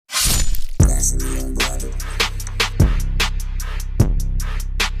Hey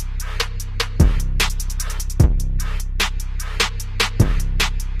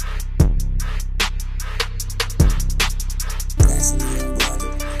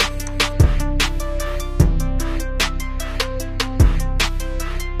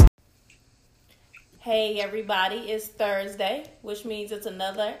everybody, it's Thursday, which means it's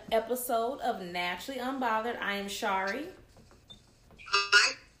another episode of Naturally Unbothered. I am Shari.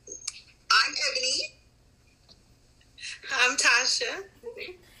 Hi, I'm Ebony. I'm Tasha.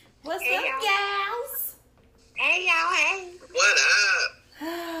 What's hey, up, y'all. gals? Hey, y'all, hey. What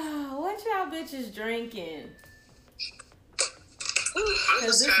up? What y'all bitches drinking? I'm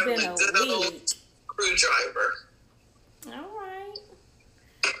just it's having been a a good old week. screwdriver. All right.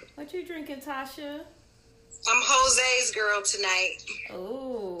 What you drinking, Tasha? I'm Jose's girl tonight.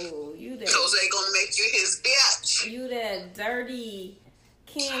 Oh, you that Jose gonna make you his bitch. you that dirty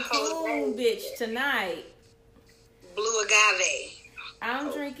Cancun bitch tonight. Blue agave.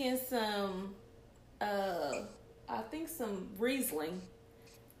 I'm drinking some I think some Riesling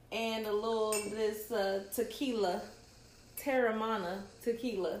and a little this tequila, Terramana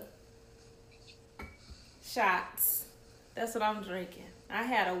tequila shots. That's what I'm drinking. I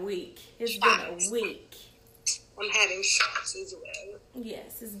had a week. It's been a week. I'm having shots as well.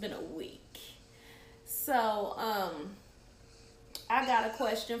 Yes, it's been a week. So, I got a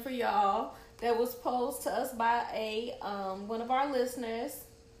question for y'all that was posed to us by a one of our listeners.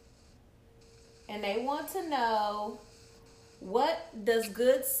 And they want to know, what does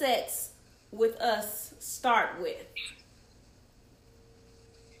good sex with us start with?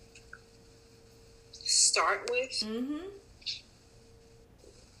 Start with? Mm-hmm.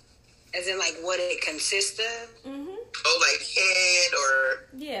 As in, like, what it consists of? Mm-hmm. Oh, like head or...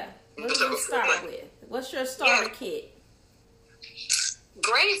 Yeah. What do you start with? What's your starter kit?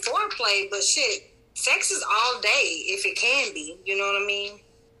 Great foreplay, but shit, sex is all day if it can be. You know what I mean?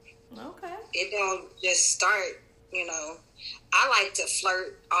 Okay. It don't just start, you know. I like to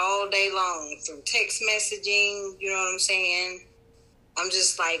flirt all day long through text messaging, you know what I'm saying? I'm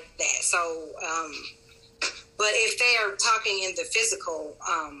just like that. So, but if they are talking in the physical,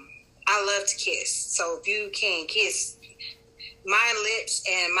 I love to kiss. So if you can kiss, my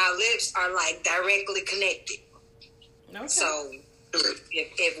lips are like directly connected. Okay. So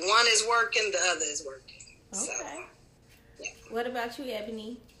if one is working, the other is working. Okay. So, yeah. What about you,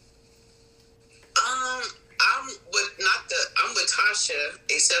 Ebony? I'm with Tasha,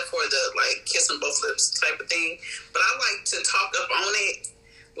 except for the like kissing both lips type of thing. But I like to talk up on it,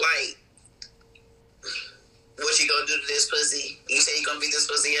 like, what you gonna do to this pussy? You say you gonna beat this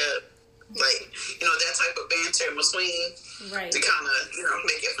pussy up, like, you know, that type of banter in between, right? To kind of, you know,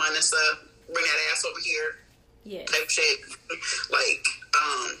 make it fun and stuff. Bring that ass over here, yeah, type shit. Like,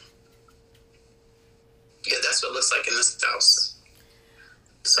 yeah, that's what it looks like in this house.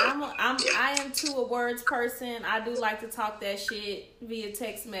 So, I am too a words person. I do like to talk that shit via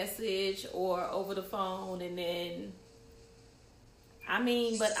text message or over the phone, and then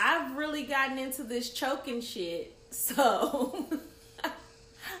but I've really gotten into this choking shit, so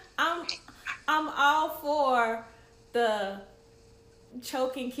I'm all for the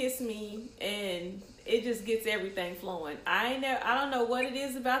choke and kiss me, and it just gets everything flowing. I don't know what it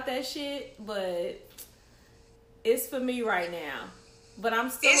is about that shit, but it's for me right now. But I'm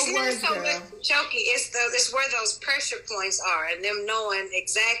still a words girl. Choking. It's where those pressure points are, and them knowing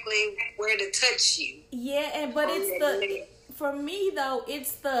exactly where to touch you. Yeah, but it's for me though,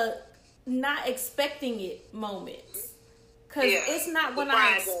 it's the not expecting it moments, because it's not when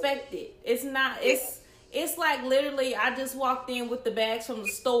I expect it. It's not. It's like literally, I just walked in with the bags from the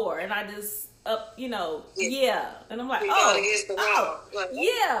store, and I just and I'm like, yeah.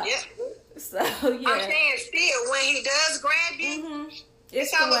 So yeah. I'm saying still, when he does grab you,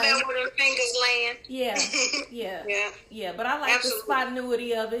 it's all about where their fingers land. Yeah. But I like the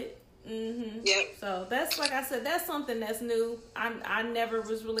spontaneity of it. Yeah. So that's, like I said, that's something that's new. I never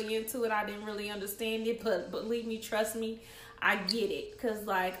was really into it. I didn't really understand it, but believe me, trust me, I get it. Because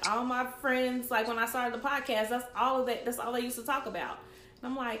like all my friends, like when I started the podcast, that's all they used to talk about.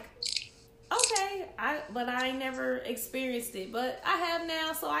 And I'm like, okay, but I ain't never experienced it, but I have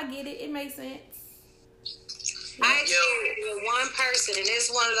now, so I get it. It makes sense. Yeah. I experienced it with one person, and it's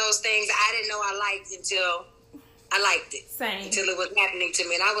one of those things I didn't know I liked until I liked it. Same. Until it was happening to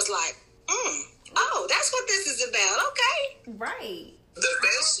me, and I was like, oh, that's what this is about. Okay. Right. The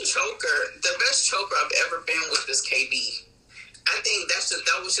best choker I've ever been with is KB. I think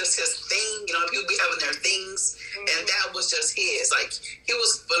that was just his thing. You know, people be having their things, and that was just his. Like, he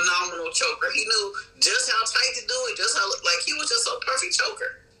was a phenomenal choker. He knew just how tight to do it, just how, like, he was just a perfect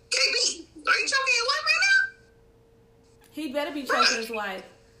choker. KB. Are you choking your wife right now? He better be choking his wife.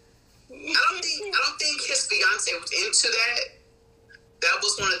 I don't think his fiance was into that. That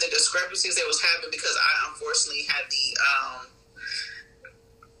was one of the discrepancies they was having because I unfortunately had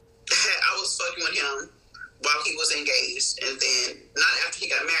I was fucking with him while he was engaged, and then not after he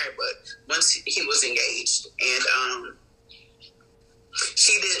got married, but once he was engaged, and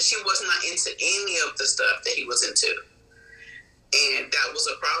she was not into any of the stuff that he was into, and that was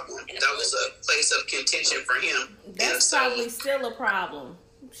a problem. That was a place of contention for him. That's probably still a problem.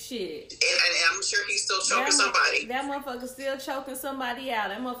 Shit. And I'm sure he's still choking somebody. That motherfucker still choking somebody out.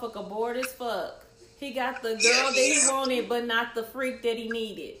 That motherfucker bored as fuck. He got the girl that he wanted, but not the freak that he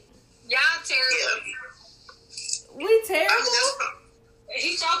needed. Y'all terrible. Yeah. We terrible.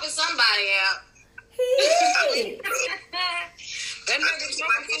 He choking somebody out. He is. That nigga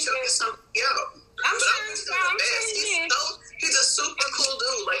choking somebody out. I'm sure he's a super cool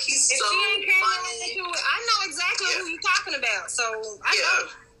dude. Like, he's so funny. I know exactly who you're talking about. So I know.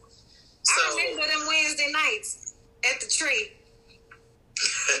 I remember them Wednesday nights at the tree.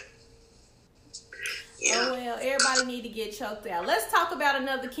 Oh well, everybody need to get choked out. Let's talk about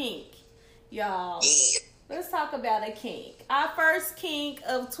another kink, y'all. Let's talk about a kink. Our first kink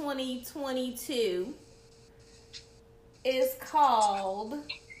of 2022 is called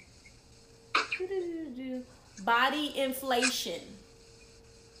body inflation.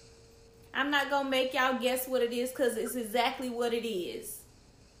 I'm not gonna make y'all guess what it is because it's exactly what it is.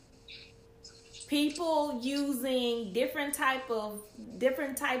 People using different types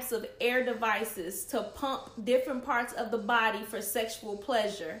of air devices to pump different parts of the body for sexual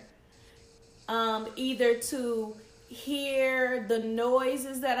pleasure. Either to hear the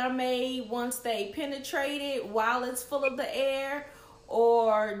noises that are made once they penetrate it while it's full of the air,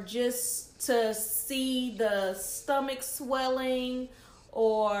 or just to see the stomach swelling,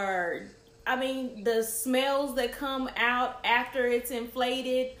 or the smells that come out after it's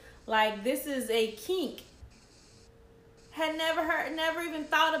inflated. Like, this is a kink. Had never even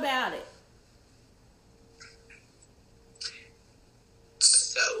thought about it.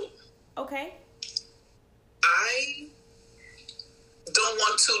 So, okay. I don't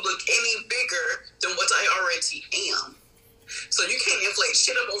want to look any bigger than what I already am. So you can't inflate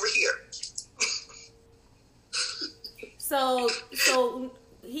shit up over here. So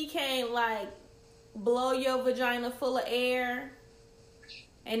he can't, like, blow your vagina full of air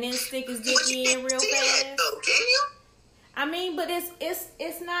and then stick his dick in real fast. Can you? But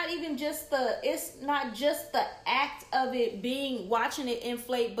it's not even just the act of it watching it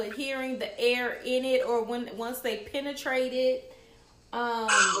inflate, but hearing the air in it, or once they penetrate it.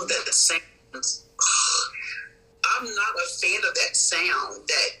 That sounds. I'm not a fan of that sound.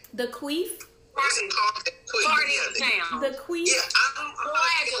 The queef. Farting sound. The queef. Yeah, I'm not.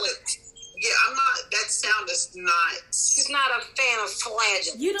 Yeah, I'm not. That sound is not. She's not a fan of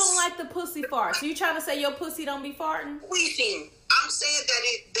flagellants. You don't like the pussy farts. You trying to say your pussy don't be farting? Queefing. I'm saying that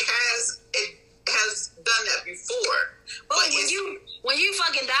it has done that before. But when you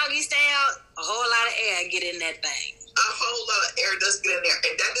fucking doggy style, a whole lot of air get in that thing. A whole lot of air does get in there,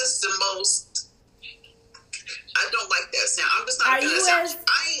 and that is the most. I don't like that sound. I'm just not.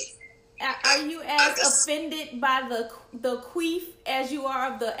 Are you as offended by the queef as you are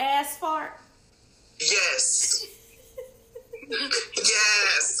of the ass fart? Yes.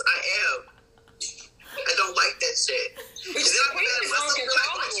 Yes, I am. I don't like that shit.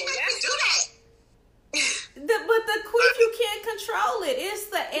 But the queef, you can't control it. It's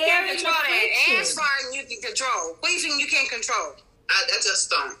the air and the friction. Ass farting you can control. Queefing you can't control. I just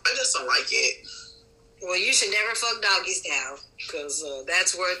don't like it. Well, you should never fuck doggy style, because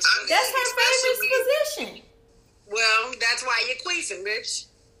that's where it's... That's her favorite position. Well, that's why you're queefing, bitch.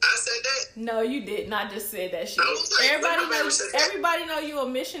 I said that? No, you didn't. I just said that shit. Like, everybody know you a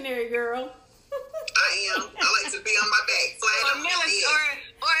missionary girl. I am. I like to be on my back, flat on my head.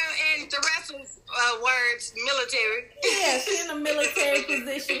 Or in Theresa's words, military. Yeah, she's in a military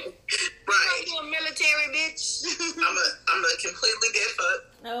position. Right. You a military bitch. I'm a completely dead fuck.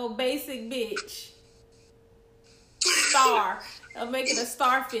 Oh, basic bitch. Star. I'm making a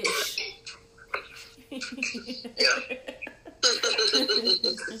starfish. Yeah.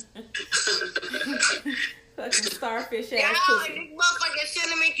 Fucking starfish ass Yeah, pussy. this motherfucking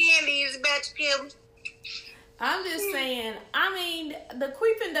cinnamon candy is about to kill me. I'm just saying, the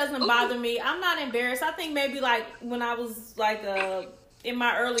queefing doesn't bother me. I'm not embarrassed. I think maybe like when I was like in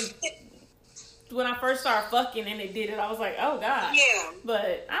my when I first started fucking and it did it, I was like, oh God. Yeah.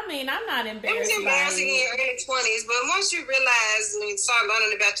 But I'm not embarrassed. It was embarrassing in your early 20s, but once you realize and you start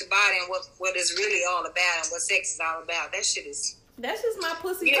learning about your body and what it's really all about and what sex is all about, that shit is That's just my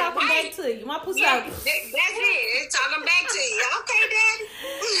pussy talking back to you. My pussy. Yeah, that's it. It's talking back to you. Okay, Daddy.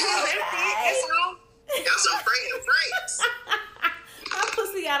 That's all. Y'all some friends. My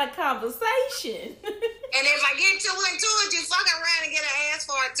pussy got a conversation. And if I get too into it, you fuck around and get an ass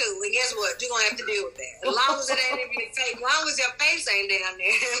fart too. And guess what? You're gonna have to deal with that. As long as it ain't in your face, as long as your face ain't down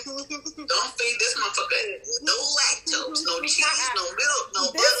there. Don't feed this motherfucker no lactose, no cheese, no milk, no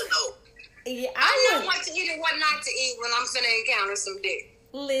butter, no. Yeah, I know what to eat and what not to eat when I'm finna encounter some dick.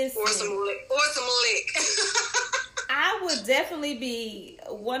 Listen. Or some lick. I would definitely be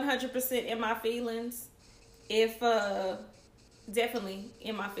 100% in my feelings if definitely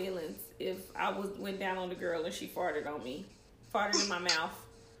in my feelings if I went down on the girl and she farted on me. Farted in my mouth.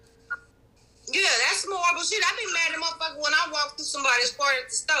 Yeah, that's some horrible shit. I be mad at motherfucker when I walk through somebody's fart at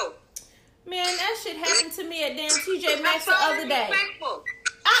the stove. Man, that shit happened to me at damn TJ Maxx the other day.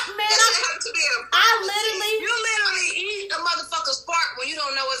 You literally eat a motherfucker's fart when you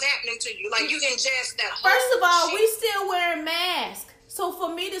don't know what's happening to you. Like, you ingest that whole First of all, shit. we still wearing masks. So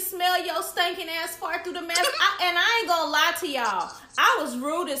for me to smell your stinking ass fart through the mask, and I ain't gonna lie to y'all, I was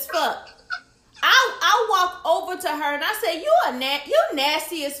rude as fuck. I walked over to her and I said, you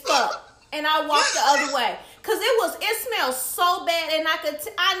nasty as fuck. And I walked the other way. Cause it smelled so bad, and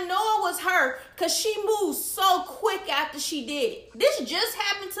I know it was her, cause she moved so quick after she did it. This just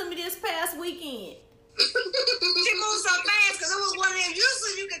happened to me this past weekend. She moved so fast, cause it was one of them.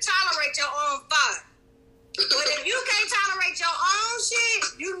 Usually you can tolerate your own fart, but if you can't tolerate your own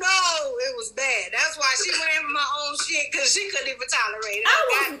shit, you know it was bad. That's why she ran for my own shit, cause she couldn't even tolerate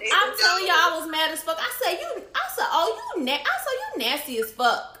it. I'm telling y'all, I was mad as fuck. I said, you nasty as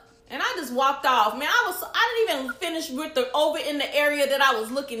fuck. And I just walked off. Man, I didn't even finish with over in the area that I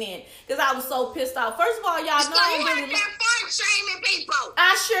was looking in. Because I was so pissed off. First of all, y'all know I ain't really... fart shaming people.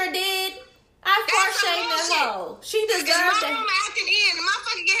 I sure did. I fart shamed that hoe. She deserved that. My mama acting in. The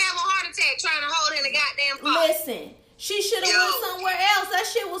motherfucker can have a heart attack trying to hold in a goddamn fart. Listen, she should have went somewhere else. That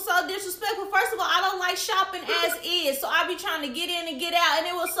shit was so disrespectful. First of all, I don't like shopping as is. So I be trying to get in and get out.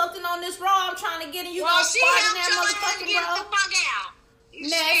 And it was something on this row I'm trying to get in. You gonna fart in that motherfucking row? Get the fuck out.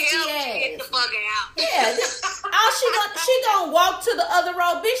 Nasty ass. Get the fuck out. Yeah. She gonna walk to the other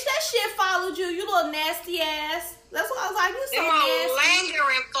road. Bitch, that shit followed you. You little nasty ass. That's why I was like, you so nasty.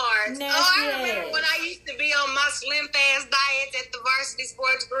 Lingering farts. Nasty I remember when I used to be on my Slim Fast diet at the Varsity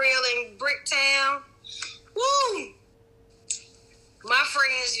Sports Grill in Bricktown. Woo! My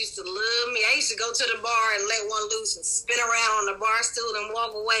friends used to love me. I used to go to the bar and let one loose and spin around on the bar stool and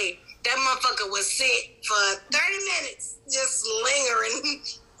walk away. That motherfucker would sit for 30 minutes just lingering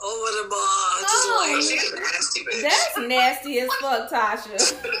over the bar. She's nasty, bitch. That's nasty as fuck, Tasha.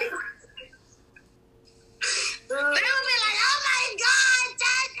 They would be like, oh my God,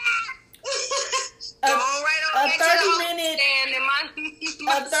 Tasha! Going right over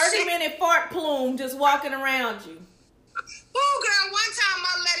a 30-minute fart plume just walking around you. Ooh, girl, one time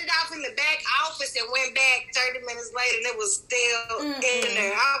I let it off in the back office and went back 30 minutes later and it was still in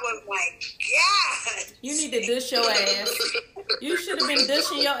there. I was like, God. You need to dish your ass. You should have been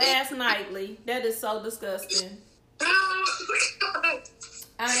dishing your ass nightly. That is so disgusting. Oh,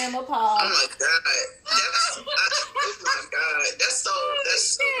 I am appalled. Oh my God. Oh my God. That's so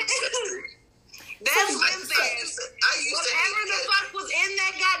disgusting. That's Slim Fast. Whatever the fuck was in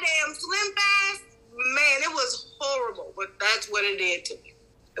that goddamn Slim Fast, man, it was horrible. But that's what it did to me.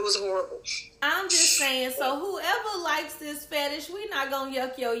 It was horrible. I'm just saying, so whoever likes this fetish, we're not gonna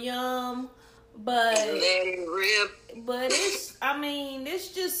yuck your yum, but let it rip. But it's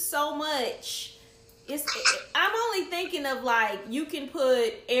just so much. I'm only thinking of like you can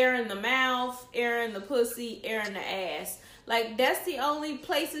put air in the mouth, air in the pussy, air in the ass. Like that's the only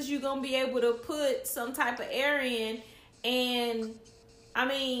places you're gonna be able to put some type of air in, and I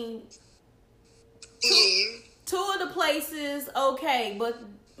mean, two of the places okay, but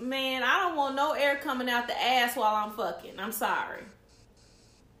man, I don't want no air coming out the ass while I'm fucking. I'm sorry.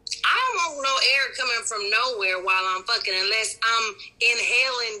 I don't want no air coming from nowhere while I'm fucking unless I'm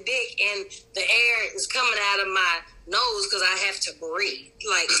inhaling dick and the air is coming out of my nose because I have to breathe.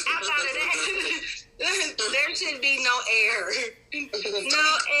 Like, outside of that, there should be no air.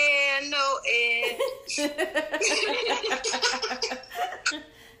 No air.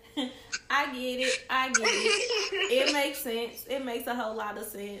 I get it. It makes sense. It makes a whole lot of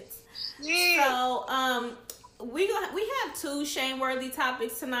sense. Yeah. So, we have two shame-worthy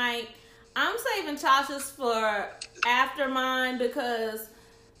topics tonight. I'm saving Tasha's for after mine because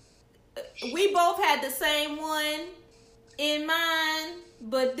we both had the same one in mind,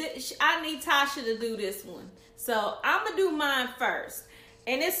 but I need Tasha to do this one. So I'm gonna do mine first,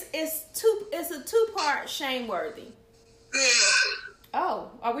 and it's a two-part shame-worthy.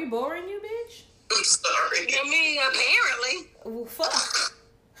 Oh, are we boring you, bitch? I'm sorry. I mean, apparently. Well, fuck.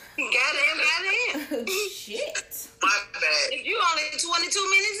 Goddamn. Shit. My bad. You only 22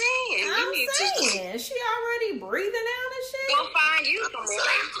 minutes in. You I'm need saying, she already breathing out and to shit. go find you some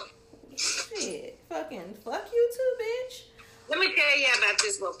more. Shit. Fucking fuck you too, bitch. Let me tell you about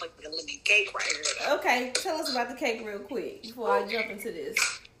this motherfucking living cake right here. Okay, tell us about the cake real quick before I jump into this.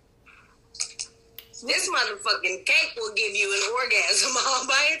 This motherfucking cake will give you an orgasm all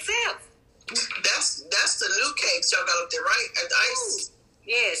by itself. That's the new cakes y'all got up there, right? At the ice.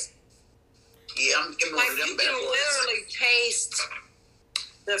 Yes. Yeah, I'm getting one Like of you them can bad boys. literally taste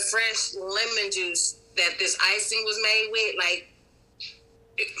the fresh lemon juice that this icing was made with. Like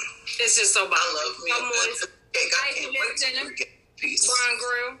it's just so I love me a so moist. good cake. I can't wait Listen, till we get a piece. Barn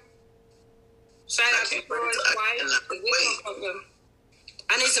Grill. Shout I out to can't wait George till I White. cannot This wait. motherfucker-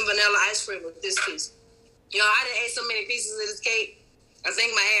 I need some vanilla ice cream with this piece. Yo, I done ate so many pieces of this cake. I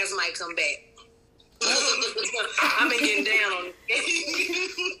think my ass might come back. I've been getting down on it.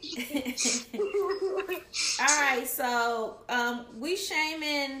 Alright, so we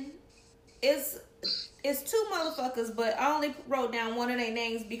shaming it's two motherfuckers, but I only wrote down one of their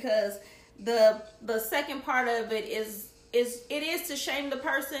names because the second part of it is to shame the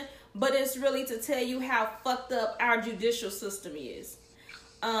person, but it's really to tell you how fucked up our judicial system is.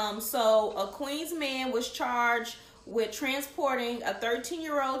 So a Queens man was charged with transporting a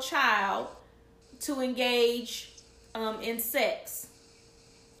 13-year-old child to engage in sex.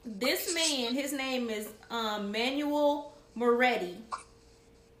 This man, his name is Manuel Moretti.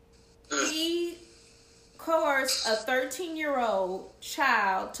 He coerced a 13-year-old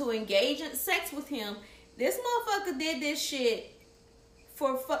child to engage in sex with him. This motherfucker did this shit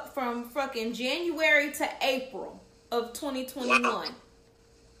from fucking January to April of 2021. Wow.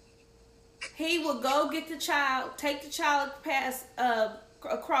 He would go get the child, take the child past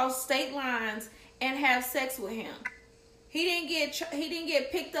across state lines, and have sex with him. He didn't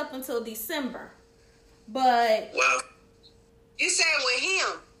get picked up until December, but wow. You said with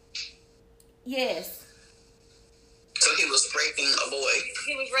him? Yes. So he was raping a boy.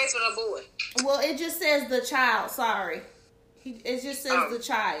 He was raping a boy. Well, it just says the child. Sorry, it just says the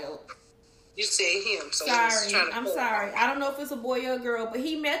child. You said him. So sorry, I'm sorry. I don't know if it's a boy or a girl, but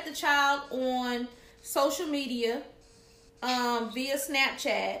he met the child on social media, via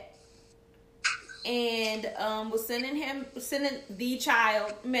Snapchat, and was sending the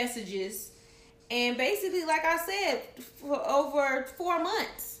child messages, and basically, like I said, for over 4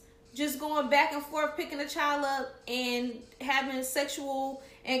 months, just going back and forth, picking the child up and having sexual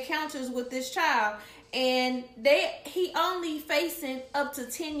encounters with this child, and he only facing up to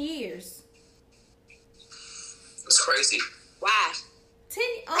 10 years. It's crazy. Why? 10.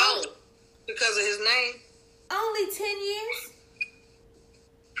 Because of his name. Only 10 years.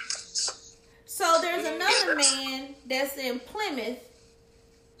 So there's another man that's in Plymouth.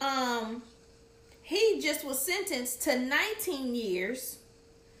 He just was sentenced to 19 years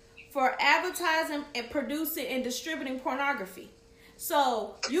for advertising and producing and distributing pornography.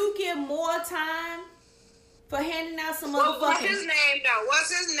 So you get more time for handing out some motherfucking. What's his name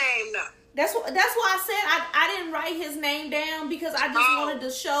though? That's why I said I didn't write his name down, because I just wanted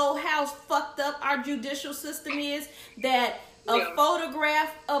to show how fucked up our judicial system is, that a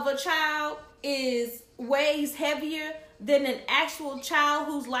photograph of a child weighs heavier than an actual child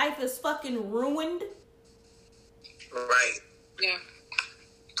whose life is fucking ruined. Right. Yeah.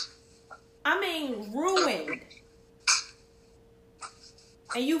 I mean, ruined.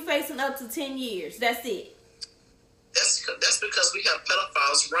 And you facing up to 10 years. That's it. That's because we have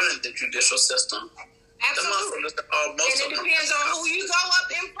pedophiles running the judicial system. Absolutely. And it depends on who you go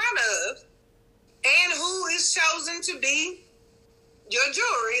up in front of and who is chosen to be your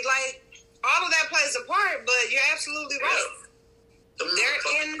jury. Like, all of that plays a part, but you're absolutely right. Yeah.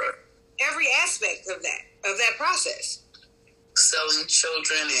 They're in every aspect of that process. Selling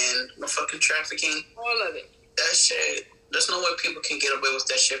children and fucking trafficking. All of it. That shit. There's no way people can get away with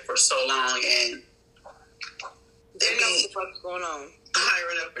that shit for so long, and they know what the fuck's going on.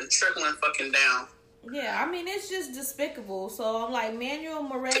 Hiring up and trickling fucking down. Yeah, I mean, it's just despicable. So I'm like, Manuel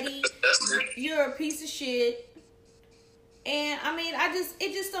Moretti, you're a piece of shit. And I mean,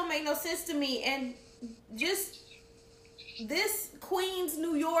 it just don't make no sense to me. And just this Queens,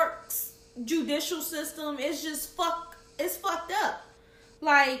 New York's judicial system is just it's fucked up.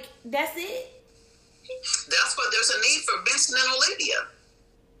 Like, that's it. That's why there's a need for Vincent and Olivia.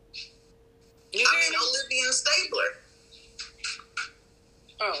 Olivia and Stabler.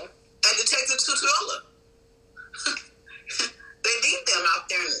 Oh. And Detective Tutuola. They need them out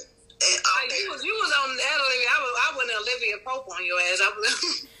there. You was on that Olivia. I went to Olivia Pope on your ass.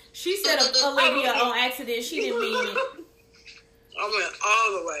 She said Olivia on accident. She didn't mean it. I went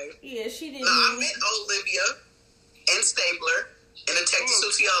all the way. Yeah, she didn't No, I mean meant it. Olivia and Stabler and Detective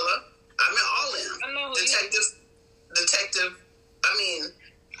Sutiola. I meant all of them. I know who Detective,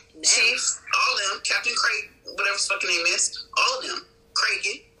 Chief, all of them. Captain Craig, whatever his fucking name is. All of them.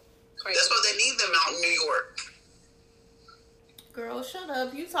 Craigie. That's why they need them out in New York. Girl, shut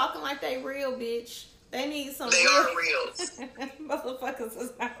up. You talking like they real, bitch. They need some They real. are real. Motherfuckers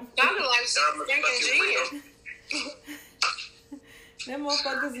is not Y'all look like They are drinking motherfucking gin. real. Them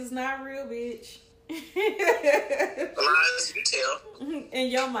motherfuckers is not real, bitch. Lies you tell. In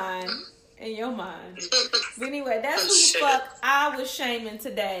your mind. In your mind. But anyway, that's who the Shit. fuck I was shaming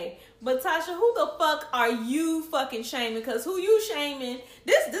today. But Tasha, who the fuck are you fucking shaming? Because who you shaming?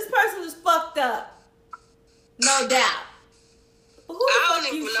 This person is fucked up. No doubt. But who I the don't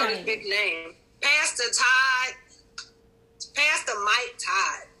fuck even you know his shaming? big name. Pastor Todd. Pastor Mike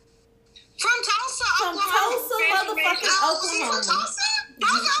Todd. From Tulsa, From Oklahoma. Tulsa, motherfucking He's Oklahoma. from Tulsa?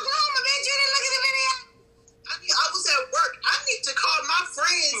 Tulsa, Oklahoma, bitch. You didn't look at the video? I was at work. I need to call my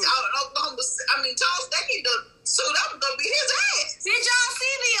friends out in Oklahoma. Tulsa, they need to suit up and go beat his ass. Did y'all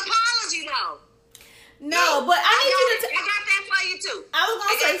see the apology, though? No, but I need you to. I got that for you, too. I was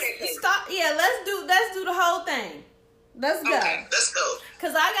I gonna got say that. stop. Yeah, let's do the whole thing. Let's go. Okay. Let's go.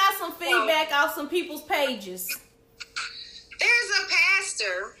 Cause I got some feedback off some people's pages. There's a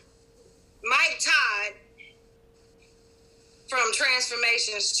pastor, Mike Todd, from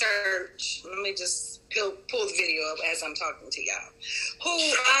Transformations Church. Let me just pull the video up as I'm talking to y'all. Who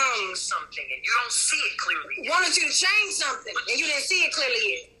Something and you don't see it clearly. wanted you to change something and you didn't see it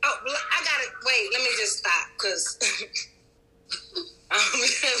clearly yet. Oh, I gotta wait. Let me just stop because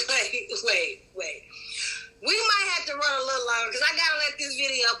wait. We might have to run a little longer because I gotta let this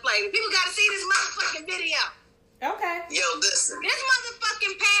video play. People gotta see this motherfucking video. Okay. Yo, listen. This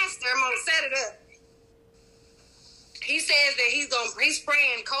motherfucking pastor, I'm gonna set it up. He says that he's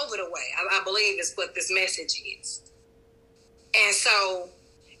praying COVID away. I believe is what this message is. And so,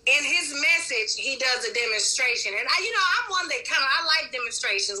 in his message, he does a demonstration. And I'm one that I like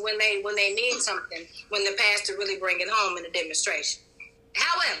demonstrations when they need something. When the pastor really bring it home in a demonstration.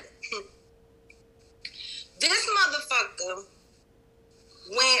 However, this motherfucker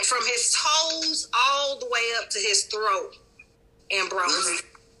went from his toes all the way up to his throat and brought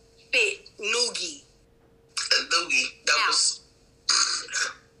spit noogie. Loogie. That was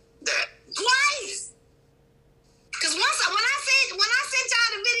that. Twice. Because when I sent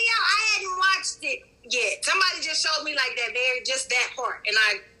y'all the video, I hadn't watched it yet. Somebody just showed me like that there, just that part, and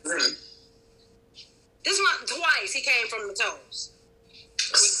this month twice he came from the toes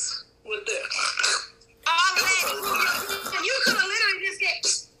with the all that. You could have literally just get.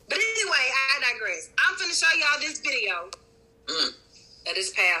 But anyway, I digress. I'm finna show y'all this video of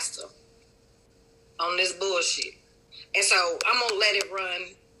this pastor on this bullshit. And so I'm gonna let it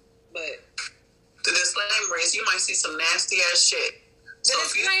run, but the disclaimer is you might see some nasty ass shit. the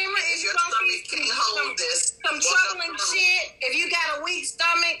disclaimer is your gonna stomach be can't hold this. some troubling shit. If you got a weak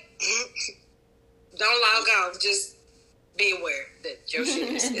stomach, don't log off. Just be aware that your shit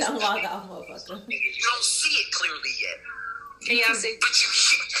is Don't log off, motherfucker. You don't see it clearly yet. Can y'all see? But you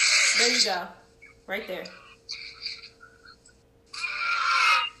There you go. Right there.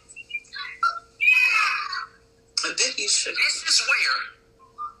 And then he should. This is where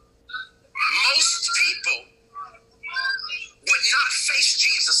most people would not face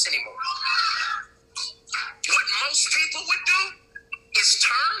Jesus anymore. What most people would do is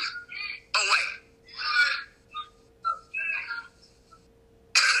turn away.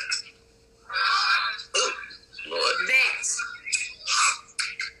 Oh, Lord. That's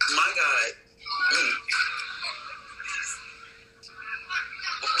My God.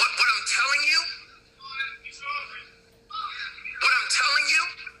 What I'm telling you,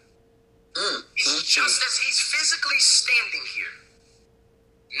 just as he's physically standing here,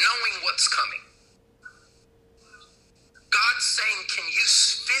 knowing what's coming, God's saying, can you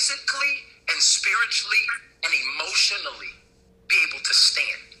physically and spiritually and emotionally be able to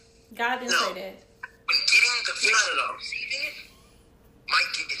stand? God didn't say that. When getting the Not vision at all. of receiving it might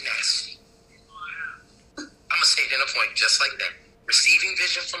get nasty. I'm going to say it in a point just like that. Receiving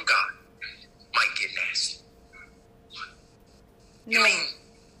vision from God might get nasty. You No. mean,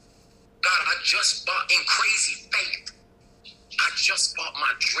 God, I just bought, in crazy faith, I just bought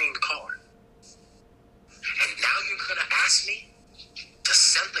my dream car. And now you're going to ask me to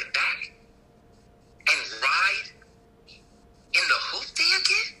sell it back and ride in the hoopty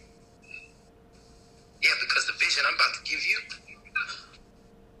again? Yeah, because the vision I'm about to give you,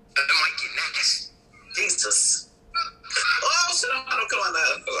 it might get nasty. Jesus. Oh,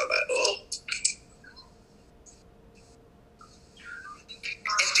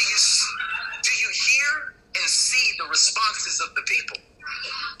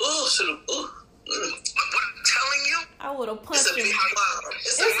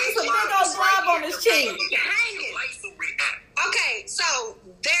 It's a big old blob on his chin. Okay, so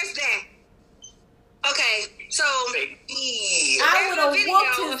there's that. Okay, so I would have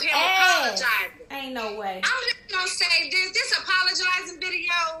whooped his ass. Ain't no way. I'm just gonna say this apologizing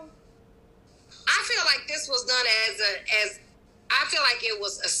video. I feel like this was done as I feel like it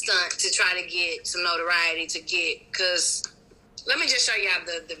was a stunt to try to get some notoriety because let me just show y'all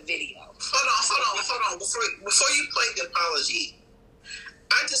the video. Hold on. Before you play the apology,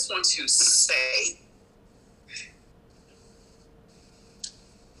 I just want to say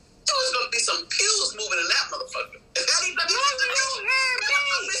there was gonna be some pills moving in that motherfucker.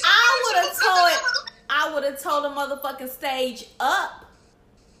 I would have told the motherfucking stage up.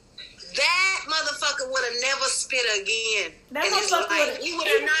 That motherfucker would have never spit again. That motherfucker he would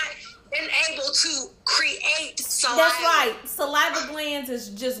have not been able to create saliva. That's right. Saliva glands is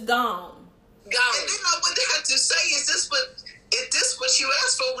just gone. And then I would have to say, is this what you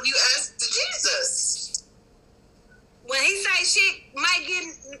asked for when you asked to Jesus? When he say shit might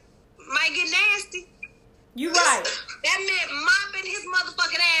get nasty. You right. That meant mopping his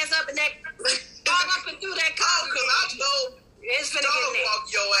motherfucking ass up in that all up and through that car. Because I know it's finna get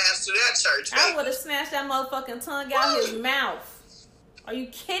walk your ass to that church. I would have snatched that motherfucking tongue out his mouth. Are you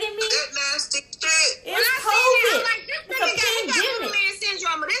kidding me? That nasty shit. It's COVID. Like, this It's a nigga got pandemic. man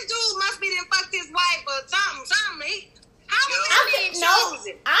syndrome. This dude must be done fucked his wife or something. How was that being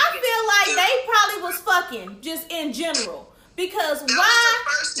chosen? I feel like they probably was fucking just in general. Because that why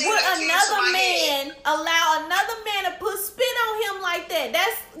would another man allow another man to put spit on him like that?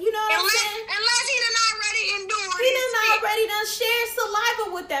 That's, you know what I'm saying? Unless he done already endured. He done already shared saliva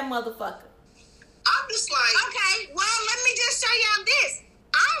with that motherfucker. I'm just like, okay, well, let me just show y'all this.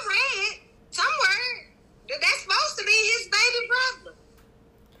 I read somewhere that that's supposed to be his baby brother.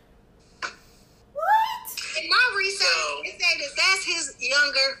 What? In my research, it said that that's his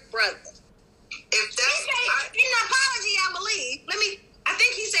younger brother. If that's in the apology, I believe. I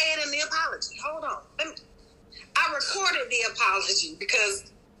think he said in the apology. Hold on. I recorded the apology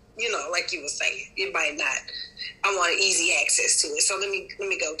because, like you were saying, it might not. I wanted easy access to it. So let me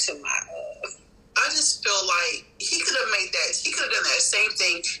go to my. I just feel like he could have made that. He could have done that same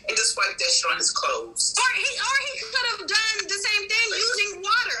thing and just wiped that shit on his clothes. Or he could have done the same thing using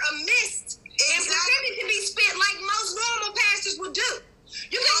water, a mist, and pretended to be spit like most normal pastors would do.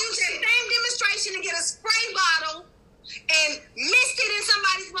 You can use that same demonstration to get a spray bottle and mist it in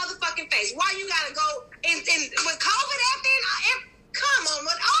somebody's motherfucking face. Why you gotta go and with COVID after? Come on,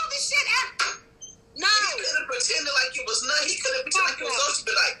 with all this shit after. No. He could have pretended like it was nothing. He could have pretended like it was lotion,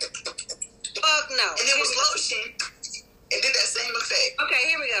 but like, fuck no. And it was lotion. It did that same effect. Okay,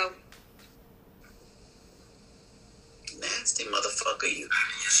 here we go. Nasty motherfucker, you.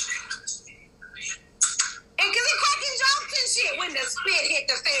 And cause he cracking jokes and shit when the spit hit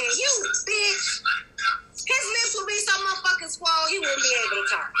the fan. You bitch. His lips would be so motherfucking swole he wouldn't be able to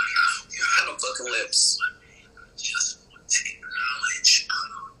talk. I have fucking lips. Just want to acknowledge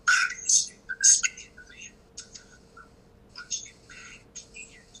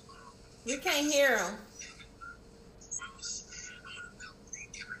You can't hear him.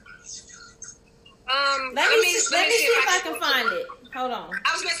 Let me see if I can find it. Hold on.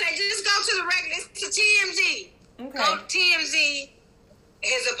 I was gonna say just go to the regular to TMZ. Okay. Go to TMZ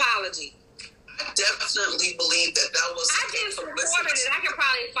his apology. I definitely believe that was. I just recorded it. I can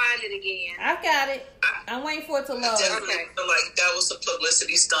probably find it again. I've got it. I'm waiting for it to load. I definitely feel like that was a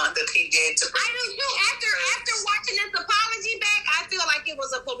publicity stunt that he did to. I do too. After watching this apology back, I feel like it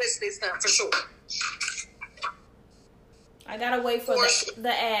was a publicity stunt for sure. I gotta wait for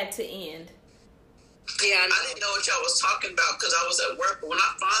the ad to end. Yeah, I didn't know what y'all was talking about because I was at work. But when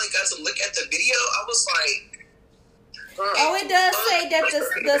I finally got to look at the video, I was like, "Oh, it does say that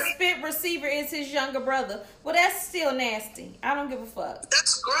the spit receiver is his younger brother." Well, that's still nasty. I don't give a fuck.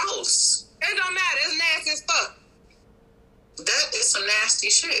 That's gross. It don't matter. It's nasty as fuck. That is some nasty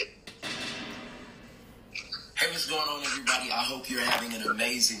shit. Hey, what's going on, everybody? I hope you're having an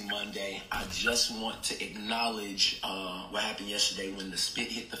amazing Monday. I just want to acknowledge what happened yesterday when the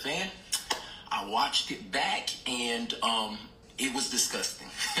spit hit the fan. I watched it back, and it was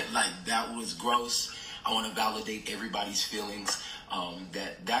disgusting. Like, that was gross. I want to validate everybody's feelings.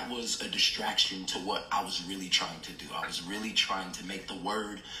 That was a distraction to what I was really trying to do. I was really trying to make the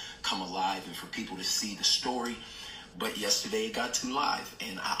word come alive and for people to see the story. But yesterday it got too live,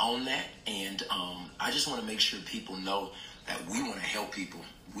 and I own that. And I just want to make sure people know that we want to help people.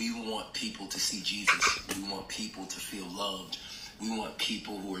 We want people to see Jesus. We want people to feel loved. We want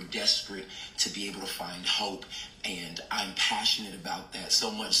people who are desperate to be able to find hope. And I'm passionate about that, so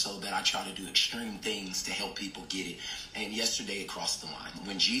much so that I try to do extreme things to help people get it. And yesterday it crossed the line.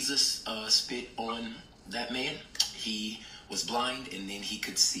 When Jesus spit on that man, he was blind and then he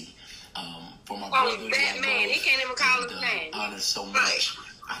could see. For my brother, that man, he can't even call his name. Honor so much.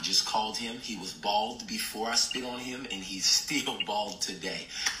 I just called him. He was bald before I spit on him, and he's still bald today.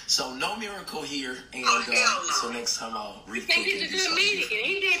 So no miracle here. And so next time I'll rethink it. He's a good comedian.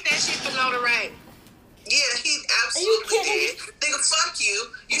 He did that shit for notoriety. Yeah, he absolutely did. Nigga, fuck you.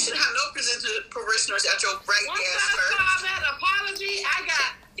 You should have no parishioners at your right Once ass I church. saw that apology, I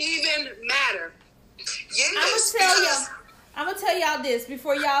got even madder. Yes, I'm gonna tell y'all this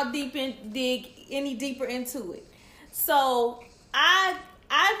before y'all dig any deeper into it. So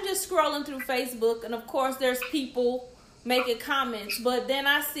I'm just scrolling through Facebook, and of course there's people making comments, but then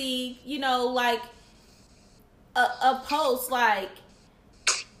I see, like a post like,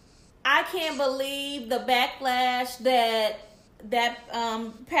 I can't believe the backlash that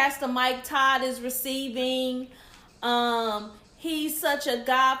Pastor Mike Todd is receiving. He's such a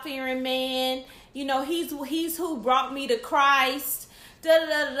God-fearing man. He's who brought me to Christ.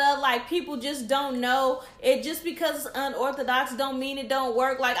 Like, people just don't know. It just because it's unorthodox don't mean it don't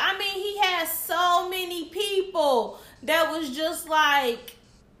work. Like, I mean, he has so many people that was just like,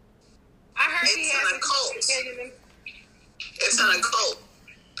 I heard he it's has an cult. It's an cult.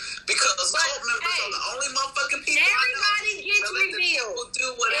 Because cult members are the only motherfucking people everybody gets revealed.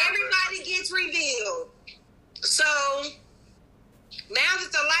 Everybody gets revealed. So now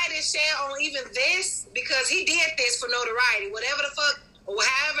that the light is shed on even this, because he did this for notoriety, whatever the fuck, or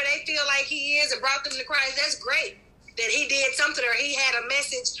however they feel like he is and brought them to Christ, that's great that he did something, or he had a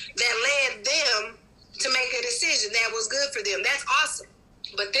message that led them to make a decision that was good for them. That's awesome.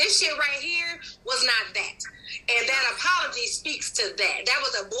 But this shit right here was not that. And that apology speaks to that. That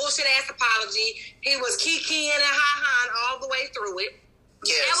was a bullshit ass apology. He was kikiing and ha-haing all the way through it.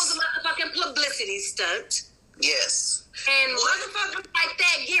 Yes. That was a motherfucking publicity stunt. Yes. And motherfuckers like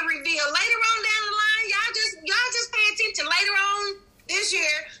that get revealed later on down the line. Y'all just pay attention. Later on this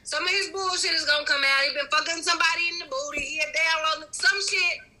year, some of his bullshit is gonna come out. He been fucking somebody in the booty. He had downloaded some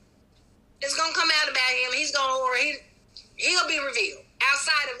shit. It's gonna come out about him. He'll be revealed.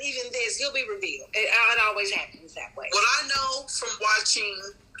 Outside of even this, he'll be revealed. It always happens that way. What I know from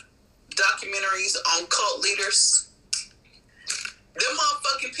watching documentaries on cult leaders, them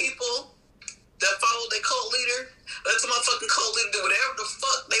motherfucking people that follow their cult leader, let the motherfucking cult leader do whatever the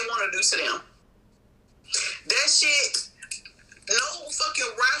fuck they want to do to them. That shit, no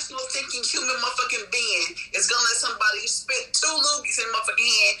fucking rational thinking human motherfucking being is gonna let somebody spit 2 loogies in the motherfucking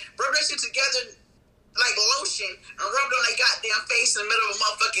hand, rub that shit together like lotion, and rub it on their goddamn face in the middle of a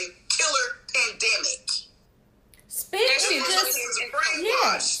motherfucking killer pandemic. Spit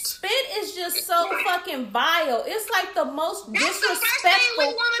is just so fucking vile. It's like the most disrespectful. That's the first thing we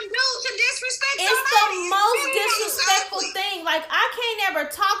want to do, to disrespect somebody. It's the most disrespectful thing. Like, I can't ever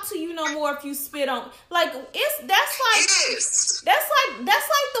talk to you no more if you spit on. Like, that's like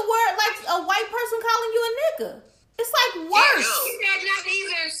the word, like a white person calling you a nigga. It's like worse. You better not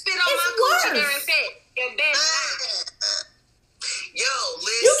even spit on my coochie during sex. You better not. Yo,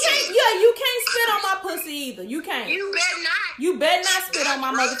 listen. You can't spit on my pussy either. You can't. You better not. You better not spit on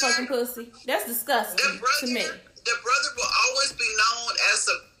my motherfucking pussy. That's disgusting to me. The brother will always be known as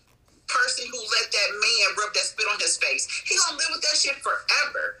a person who let that man rub that spit on his face. He gonna live with that shit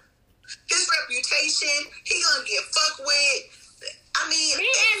forever. His reputation, he gonna get fucked with. I mean, me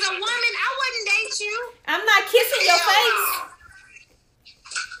as a woman, I wouldn't date you. I'm not kissing your face.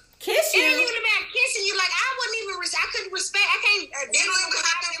 Kiss you. It ain't even about kissing you. Like, I wouldn't even I couldn't respect. I can't. You don't even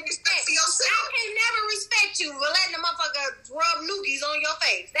have any respect for yourself. I can never respect you for letting the motherfucker rub noogies on your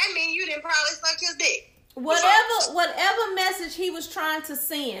face. That means you didn't probably suck his dick. Whatever message he was trying to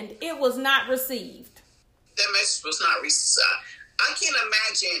send, it was not received. That message was not received. I can't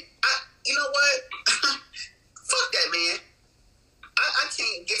imagine. You know what? Fuck that man. I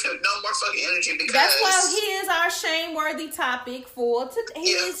can't give him no more fucking energy because that's why he is our shame-worthy topic for today.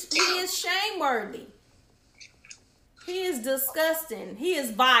 He is shame-worthy. He is disgusting. He is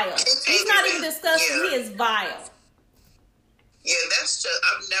vile. He's not even disgusting. Yeah. He is vile. Yeah, that's just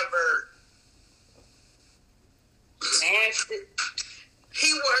I've never. He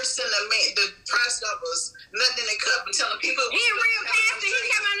worse than the press that was nothing in a cup and telling people. He a real pastor. He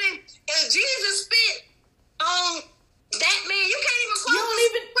came out and if Jesus spit on that man, you can't even quote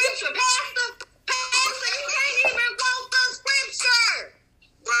the scripture. Pastor, you can't even quote the scripture.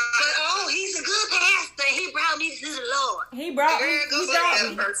 Right. But he's a good pastor. He brought me to the Lord. He brought me.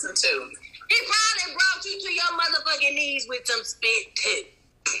 That person too. He probably have brought you to your motherfucking knees with some spit too.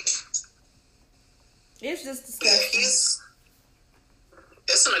 It's just disgusting.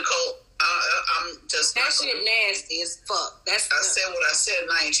 It's an occult. I'm just that shit nasty as fuck. I said what I said,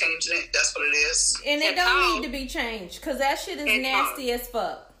 and I ain't changing it. That's what it is. And it don't need to be changed because that shit is nasty as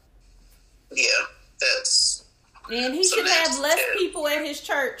fuck. Yeah, that's. And he should have less people at his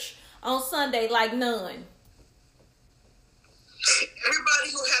church on Sunday, like none. Everybody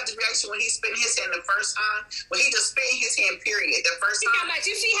who had the reaction when he spit his hand the first time, when he just spit his hand, period, the first time.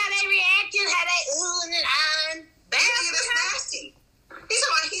 You see how they reacted, how they oohing and ahhing? That's nasty. He's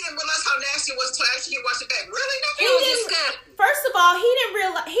talking about he didn't realize how nasty it was until actually he watched it back. Really? First of all, he didn't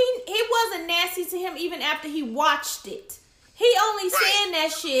realize it wasn't nasty to him even after he watched it. He only saying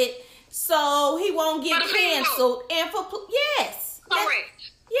that shit so he won't get canceled. And yes,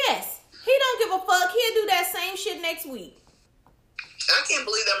 yes, he don't give a fuck. He'll do that same shit next week. I can't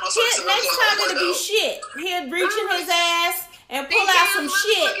believe that motherfucker. Next time it'll be shit. He'll reach in his ass and pull out some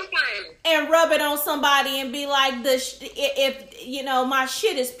shit and rub it on somebody and be like, if you know, my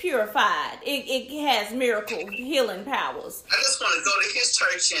shit is purified. It has miracle healing powers. I just want to go to his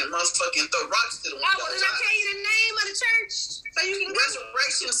church and motherfucking throw rocks to the window. Oh, well, did I tell you the name of the church? So you can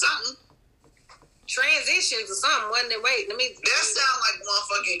Resurrection something. Transitions or something, wasn't it? Wait, let me. That sound like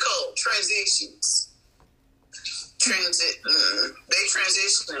motherfucking cult. Transitions. They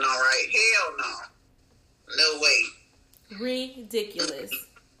transitioning all right. Hell no. No way. Ridiculous.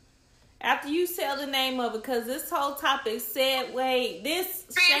 After you tell the name of it, because this whole topic said, wait, this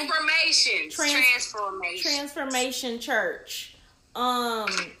Transformation Church.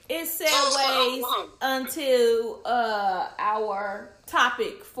 It said ways until our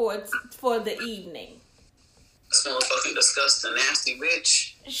topic for the evening. This motherfucking disgusting, nasty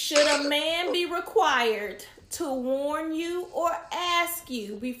bitch. Should a man be required to warn you or ask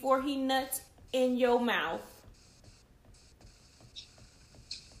you before he nuts in your mouth?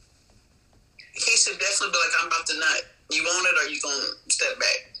 He should definitely be like, I'm about to nut. You want it or you gonna step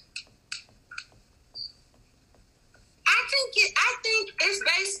back? I think it's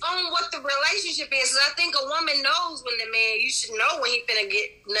based on what the relationship is. I think a woman knows when the man, you should know when he finna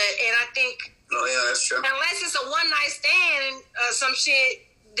get nut. And I think, oh yeah, that's true. Unless it's a one night stand or some shit,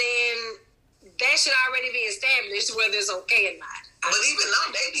 then that should already be established whether it's okay or not. But even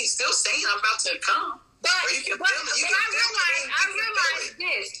though they be still saying I'm about to come. But I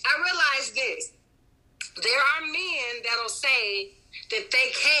realize this. There are men that'll say that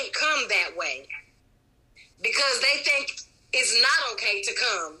they can't come that way because they think it's not okay to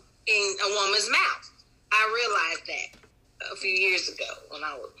come in a woman's mouth. I realized that a few years ago when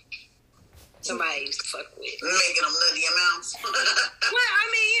I was somebody used to fuck with. Making them nut in your mouth. Well, I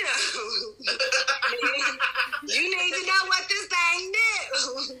mean, you know. You need to know what this thing do.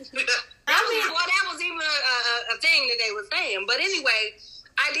 That was even a thing that they were saying. But anyway,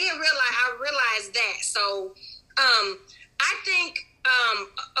 I realized that. So, I think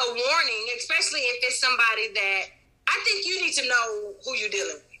a warning, especially if it's somebody that, I think you need to know who you're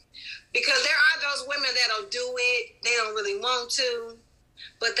dealing with. Because there are those women that'll do it. They don't really want to.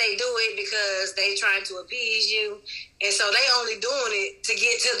 But they do it because they trying to appease you, and so they only doing it to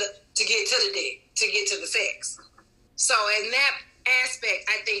get to the dick, to get to the sex. So in that aspect,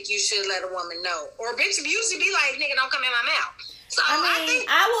 I think you should let a woman know. Or bitch, usually be like, nigga, don't come in my mouth. So I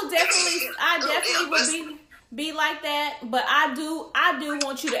definitely would be like that, but I do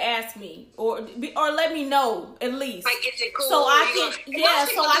want you to ask me or let me know at least, like, is it cool? So I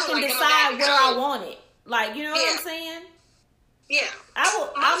can decide where I want it. Like, you know what I'm saying? Yeah, I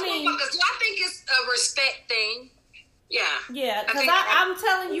think it's a respect thing. Yeah, because I'm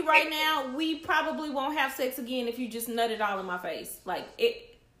telling you right now, we probably won't have sex again if you just nut it all in my face. Like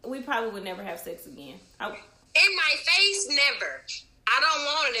we probably would never have sex again. In my face, never. I don't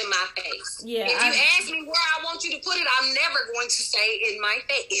want it in my face. Yeah. If you ask me where I want you to put it, I'm never going to say in my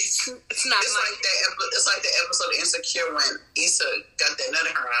face. It's not. It's like the episode of Insecure when Issa got that nut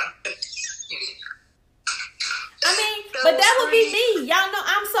in her eye. I mean, but that would be me. Y'all know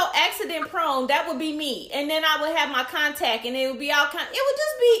I'm so accident prone. That would be me. And then I would have my contact, and it would be all kind. It would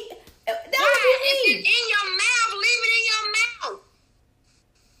just be. That would be me. If it's in your mouth, leave it in your mouth.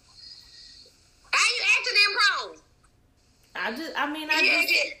 How you accident prone? If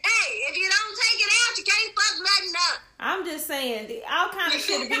you don't take it out, you can't fuck nothing up. I'm just saying, all kind of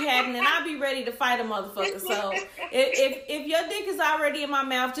shit be happening. I'll be ready to fight a motherfucker. So if your dick is already in my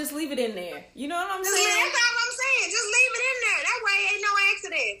mouth, just leave it in there. You know what I'm saying? That's all I'm saying. Just leave it in there. That way, ain't no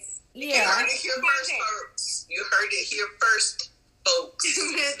accidents. Yeah. You heard it here first, folks. You heard it here first, folks.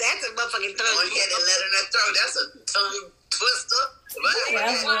 That's a motherfucking tongue. Don't hit and let in that throat. That's a tongue twister.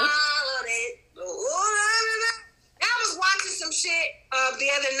 Swallow it. the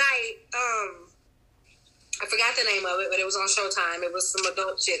other night, I forgot the name of it, but it was on Showtime. It was some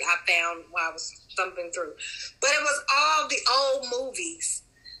adult shit I found while I was thumbing through. But it was all the old movies.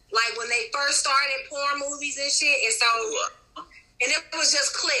 Like when they first started porn movies and shit. And so, and it was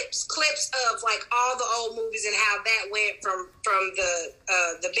just clips of like all the old movies and how that went from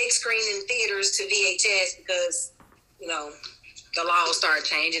the big screen in theaters to VHS because, you know, the laws started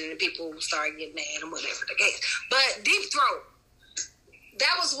changing and people started getting mad and whatever the case. But Deep Throat,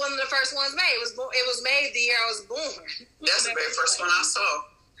 that was one of the first ones made. It was made the year I was born. That's the very first one I saw.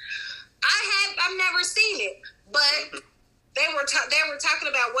 I've never seen it, but they were talking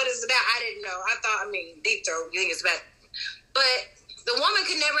about what it's about. I didn't know. I thought, Deep Throat, you think it's about, but the woman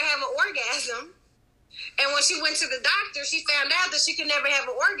could never have an orgasm. And when she went to the doctor, she found out that she could never have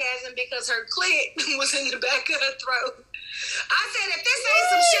an orgasm because her clit was in the back of her throat. I said, if this ain't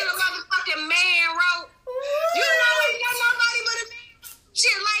some shit a motherfucking man wrote, you know ain't got nobody but a man.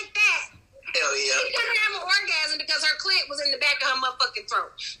 Shit like that. Hell yeah. She couldn't have an orgasm because her clit was in the back of her motherfucking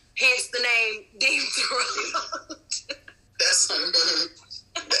throat. Hence the name Deep Throat. That's some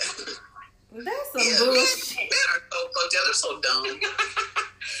bullshit. Men are so fucked up. They're so dumb.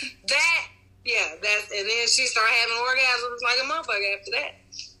 And then she started having orgasms like a motherfucker after that.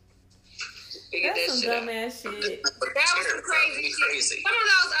 That's some dumbass shit. That was some crazy shit. Some of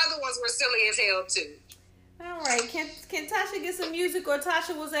those other ones were silly as hell too. All right, can Tasha get some music, or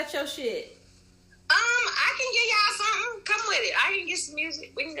Tasha, was that your shit? I can give y'all something. Come with it. I can get some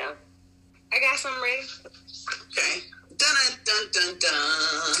music. We can go. I got something ready. Okay. Dun dun dun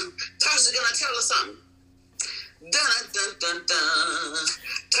dun. Tasha's gonna tell us something. Dun dun dun dun.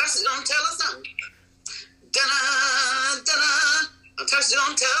 Tasha's gonna tell us something. Dun dun dun. Tasha's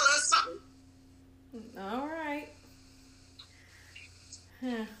gonna tell us something. All right.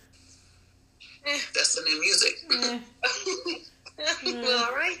 Huh. That's the new music. Well,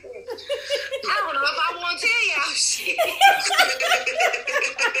 all right then. I don't know if I want to tell y'all shit.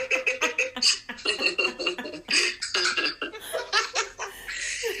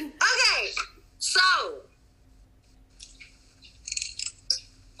 Okay, so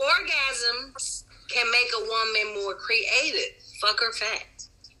orgasms can make a woman more creative. Fuck or fact?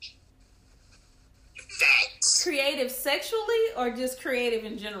 Facts. Creative sexually or just creative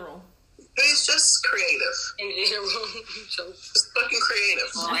in general? It's just creative. In general. So, It's fucking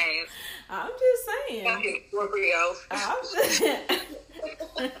creative. I'm just saying.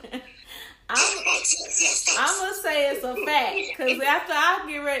 I'm gonna say it's a fact, because after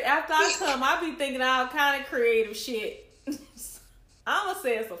I come, I be thinking all kind of creative shit. I'm gonna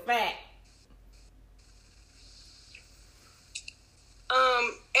say it's a fact.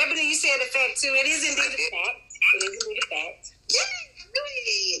 Ebony, you said a fact too. It is indeed a fact. It is indeed a fact.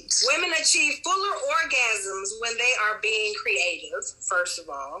 Women achieve fuller orgasms when they are being creative, first of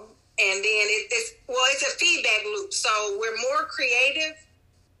all. And then it's a feedback loop. So we're more creative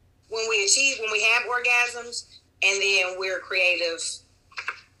when we have orgasms, and then we're creative.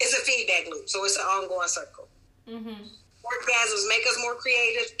 It's a feedback loop. So it's an ongoing circle. Mm-hmm. Orgasms make us more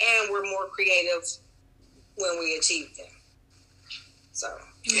creative, and we're more creative when we achieve them. So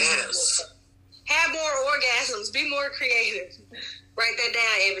yes. Have more orgasms. Be more creative. Write that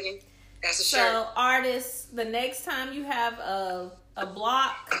down, Ebony. That's a shirt. So, artists, the next time you have a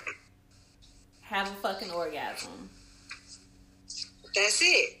block, have a fucking orgasm. That's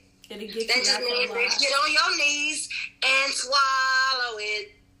it. It'll get that you just out means the block. get on your knees and swallow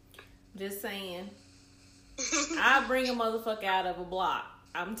it. Just saying. I'll bring a motherfucker out of a block.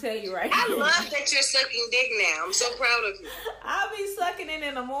 I'm telling you right now. I love that you're sucking dick now. I'm so proud of you. I'll be sucking it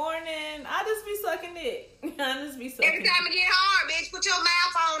in the morning. I just be sucking it. Every time it get hard, bitch, put your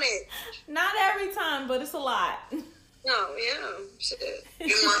mouth on it. Not every time, but it's a lot. Oh, yeah. Shit.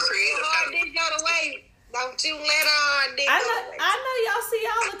 You're more creative. Hard dick go to waste. Don't you let hard dick go to waste. I know y'all see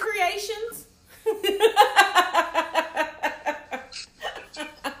all the creations.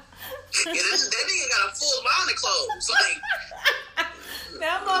 That nigga got a full line of clothes. Like,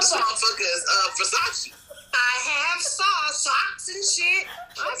 this motherfucker is Versace. I have socks and shit.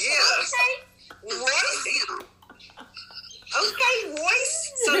 Yeah. Okay. Royce. Okay, Royce.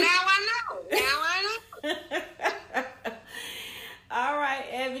 So now I know. All right,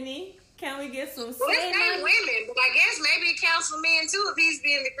 Ebony. Can we get some Well, it's not women, but I guess maybe it counts for men too if he's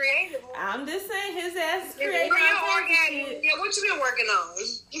being the creative one. I'm just saying his ass is creative. Yeah, what you been working on?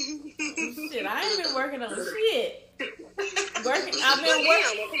 Shit, I ain't been working on shit. I've been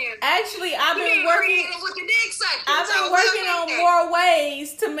working on more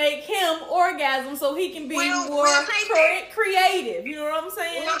ways to make him orgasm so he can be more creative. You know what I'm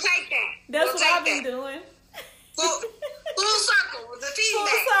saying? We'll take that. That's what I've been doing. Full circle. The Full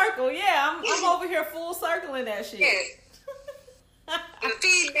feedback. circle, yeah. I'm over here full circling that shit. Yes. The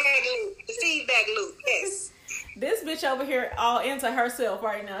feedback loop. Yes. This bitch over here all into herself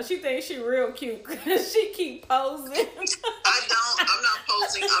right now. She thinks she real cute because she keep posing. I don't. I'm not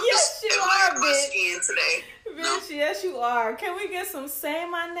posing. I'm Yes, just you admiring are, my bitch. skin today. Bitch, yes you are. Can we get some say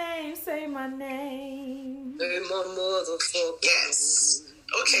my name, say my name? Hey, my motherfucker. Yes.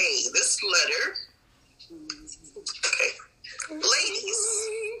 Okay, this letter. Okay. Ladies,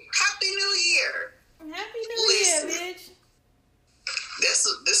 Happy New Year. Happy New Listen. Year, bitch.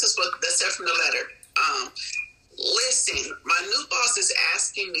 This is what that said from the letter. Listen, my new boss is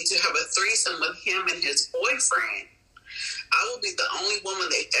asking me to have a threesome with him and his boyfriend. I will be the only woman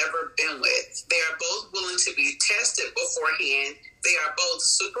they've ever been with. They are both willing to be tested beforehand. They are both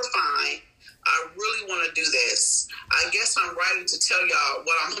super fine. I really want to do this. I guess I'm writing to tell y'all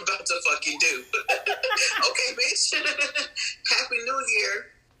what I'm about to fucking do. Okay, bitch. Happy New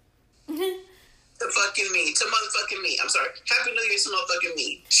Year. To fucking me. To motherfucking me. I'm sorry. Happy New Year to motherfucking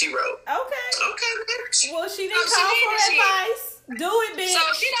me, she wrote. Okay. Okay, bitch. Well, she didn't she call did for the shit. advice. Do it, bitch. So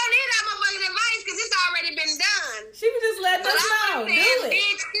she don't need that motherfucking advice because it's already been done. She was just letting But us know. I'm Do saying, it.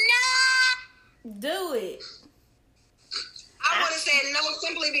 bitch, no. Do it. I would have said no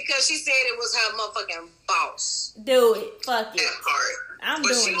simply because she said it was her motherfucking boss. Do it. Fuck it. That part. I'm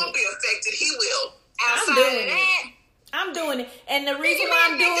But she doing won't it. be affected. He will. Outside doing of it. that, I'm doing it. And the reason why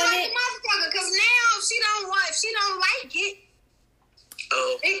I'm doing it, because now if she don't like it,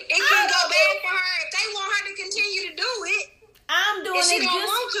 Oh. it can go bad for her. If they want her to continue to do it, I'm doing if she it don't just.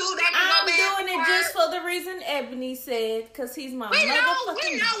 want to, that can I'm go bad doing for it her. just for the reason Ebony said, because he's my We know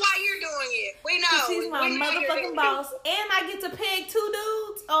motherfucking why you're doing it. We know. Because he's my We know you're motherfucking doing boss, and I get to peg 2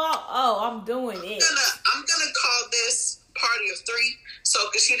 dudes. Oh, I'm doing it. I'm gonna call this party of 3. So,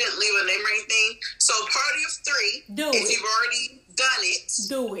 because she didn't leave a name or anything. So, party of 3. Do if it. you've already done it,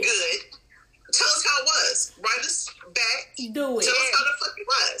 Do it. good. Tell us how it was. Write us back. Do it. Tell us how the fuck it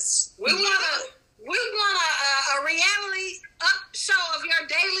was. We want a reality show of your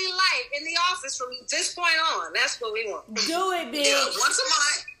daily life in the office from this point on. That's what we want. Do it, bitch. Yeah, once a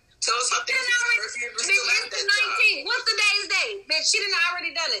month. Tell us how things were if you ever still at It's the that job. 19th. What's the day's date? Bitch, she done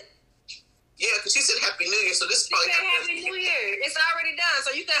already done it. Yeah, because she said Happy New Year, so this is She probably said Happy New Year. It's already done.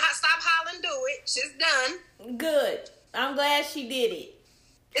 So you can stop hollering, do it. She's done. Good. I'm glad she did it.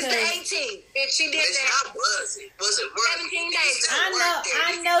 It's the 18th. Bitch, she did Bitch, that. how was it? Was it worth 17 it? days. It still worked there.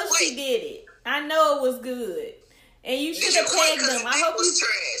 I know she did it. I know it was good. And you should have pegged them. I hope was you.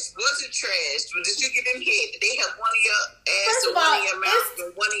 trash. Was it trash? Did you get them hit? Did they have one of your ass First and of one all, of your mouth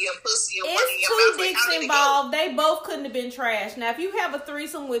and one of your pussy and one of It's your 2 mouth? Like, dicks how did it go? involved. They both couldn't have been trash. Now, if you have a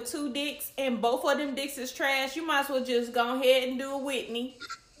threesome with 2 dicks and both of them dicks is trash, you might as well just go ahead and do a Whitney.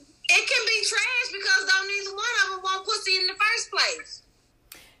 It can be trash because don't neither one of them want pussy in the first place.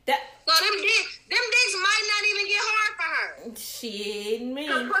 So them dicks might not even get hard for her. Shit, me.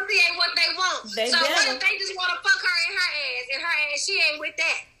 Because pussy ain't what they want. They so what better. if they just want to fuck her in her ass, and her ass, she ain't with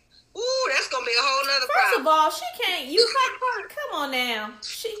that? Ooh, that's going to be a whole nother First problem. of all, she can't. You come on now.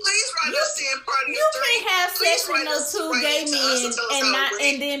 Please write us in party You of 3. can't have Please sex with write no us 2 right gay into us men and tell us and how not it went,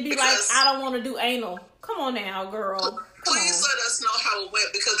 and then be like, because I don't want to do anal. Come on now, girl. Come please on. let us know how it went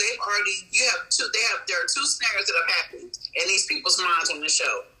because there are 2 scenarios that have happened in these people's minds on the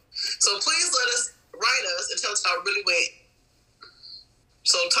show. So please write us and tell us how it really went.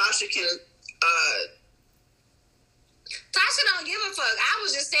 So Tasha can Tasha don't give a fuck. I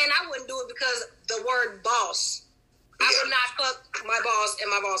was just saying I wouldn't do it because the word boss. I would not fuck my boss and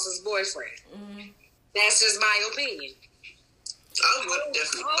my boss's boyfriend. Mm-hmm. That's just my opinion. I would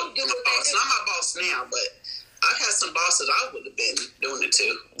definitely fuck my boss. Not my boss now, but I've had some bosses I would have been doing it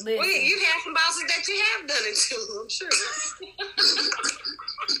too. Well, you've had some bosses that you have done it to, I'm sure.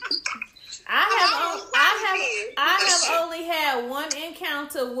 I have only had one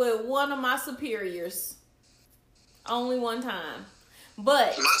encounter with one of my superiors. Only one time.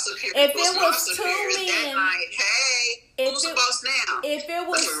 But my superior if it was 2 men, hey, who's the boss now? If it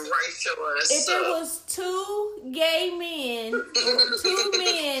was 2 gay men, 2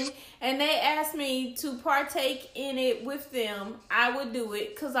 men, and they asked me to partake in it with them, I would do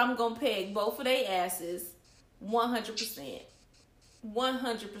it because I'm gonna peg both of their asses 100%.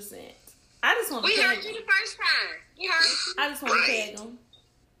 100%. I just want to. We heard you the first time. You heard. I just want to peg them.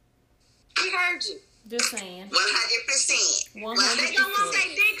 We heard you. Just saying. 100%. 100%. They gonna want their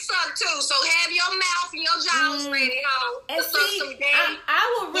dick sucked too, so have your mouth and your jaws ready, ho. And see, I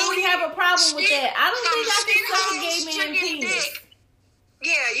would really have a problem with that. I don't think I can suck a gay man's penis.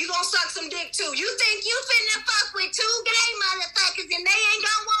 Yeah, you gonna suck some dick too. You think you finna fuck with 2 gay motherfuckers and they ain't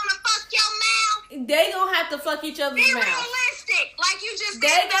gonna wanna fuck your mouth? They gonna have to fuck each other's Be mouth. realistic. Like you just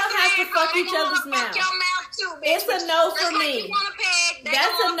They don't have to fuck each other's mouth. Your mouth too, bitch. It's a no for me.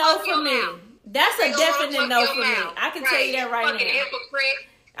 That's a no for me. That's a definite no for me. I can tell you that right now. Hypocrite.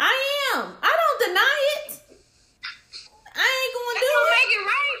 I am. I don't deny it. I ain't gonna do it. Make it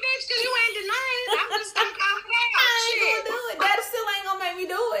right, bitch, because you ain't denying it. I'm just gonna call it out. I ain't gonna do it. That still ain't gonna make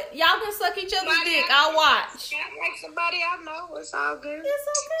me do it. Y'all can suck each other's dick. I'll watch. Like somebody I know. It's all good. It's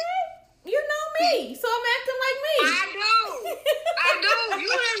okay. You know me, so I'm acting like me. I do.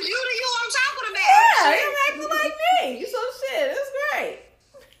 You I'm talking about. Yeah, I'm acting like me. So shit, it's great.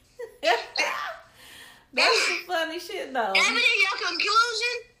 That's some funny shit though. Ebony, your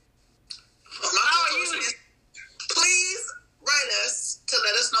conclusion? Please write us to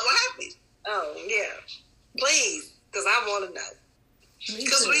let us know what happened. Oh, yeah. Please, because I want to know.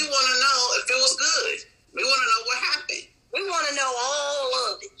 Because we want to know if it was good. We want to know what happened. We want to know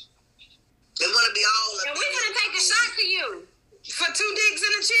all of it. They want to be all of it. And we want to take a shot to you for 2 dicks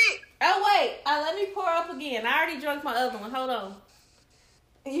and a chick. Oh, wait. Let me pour up again. I already drank my other one. Hold on.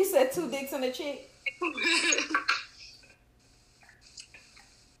 You said 2 dicks and a chick?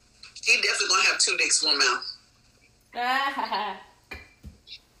 He definitely going to have 2 dicks, 1 mouth.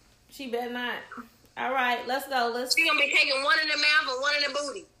 She better not. All right, let's go. She gonna be taking 1 in the mouth and 1 in the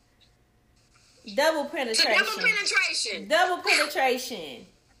booty. Double penetration. So double penetration. Double penetration.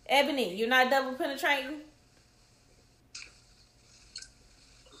 Ebony, you're not double penetrating?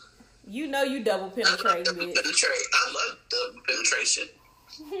 You know you double penetrating, bitch. I love double penetration.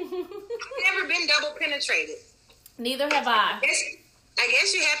 I've never been double penetrated. Neither have I. I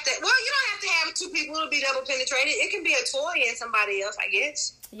guess you have to. Well, you don't have to have 2 people to be double penetrated. It can be a toy and somebody else, I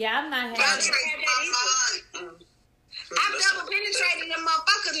guess. Yeah, I'm not having I've double penetrated them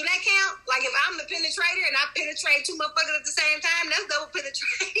motherfuckers. Do that count? Like if I'm the penetrator and I penetrate 2 motherfuckers at the same time, that's double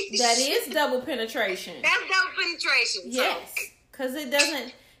penetration. That is double penetration. That's double penetration. Yes, because it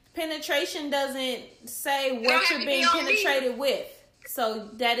doesn't. Penetration doesn't say what you're being penetrated with. So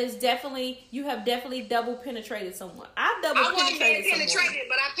that is definitely, you have definitely double penetrated someone. I've double penetrated someone.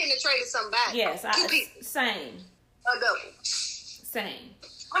 But I penetrated somebody. Yes, same. A double. Same.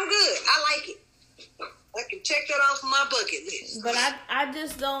 I'm good. I like it. I can check that off my bucket list. But I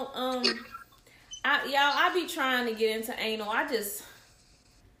just don't, I be trying to get into anal.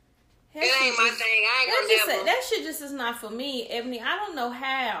 It ain't my thing. I ain't gonna never. That shit just is not for me, Ebony. I don't know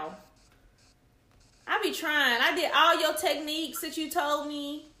how. I be trying. I did all your techniques that you told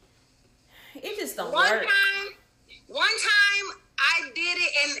me. It just don't work. One time I did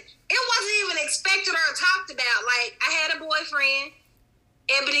it and it wasn't even expected or talked about. Like I had a boyfriend,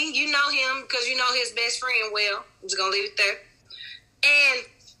 Ebony, you know him because you know his best friend well. I'm just gonna leave it there. And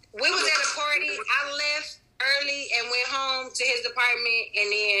we was at a party. I left early and went home to his apartment,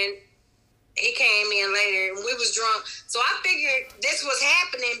 and then he came in later and we was drunk. So I figured this was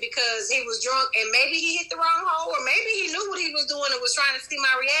happening because he was drunk and maybe he hit the wrong hole or maybe he knew what he was doing and was trying to see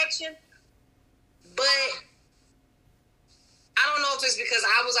my reaction. But I don't know if it's because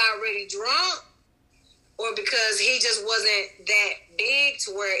I was already drunk or because he just wasn't that big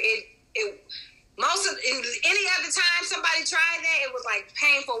to where any other time somebody tried that, it was like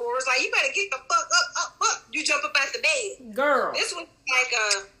painful. Where it was like, you better get the fuck up. You jump up out the bed. Girl. This was like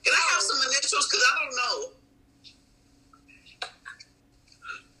Can I have some initials? Because I don't know.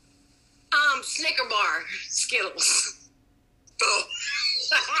 Snicker bar. Skittles. Oh.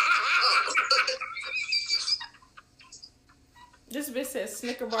 This bitch says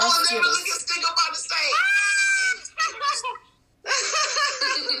Snicker bar Skittles. Skittles. Oh, they stick up on the stage.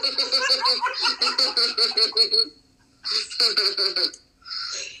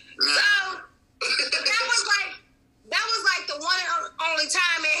 So that was like the one and only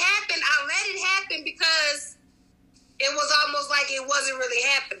time it happened. I let it happen because it was almost like it wasn't really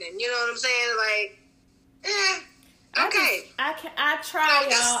happening. You know what I'm saying? Like, okay. I try,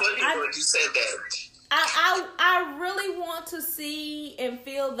 y'all. You said that. I really want to see and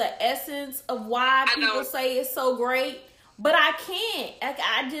feel the essence of why people say it's so great, but I can't.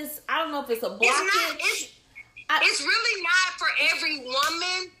 I don't know if it's a blockage. It's really not for every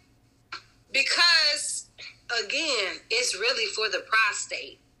woman because, again, it's really for the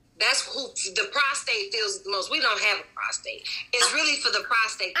prostate. That's who the prostate feels the most. We don't have a prostate. It's really for the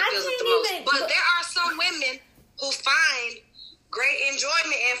prostate that feels it the most. But there are some women who find great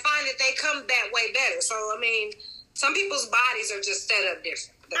enjoyment and find that they come that way better. So, I mean, some people's bodies are just set up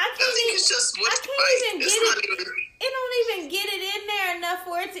different. I think it's just I can't even get it. It don't even get it in there enough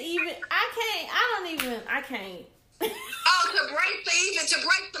for it to even. I can't. Oh, to break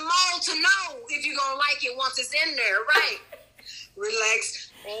the mold to know if you're gonna like it once it's in there, right?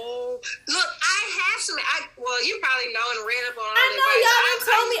 Relax. Oh, look, I have some. Well, you probably know and read up on. I know y'all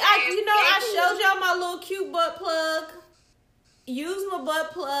use my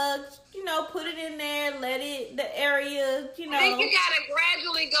butt plug, you know, put it in there, let it, the area, you know. I think you gotta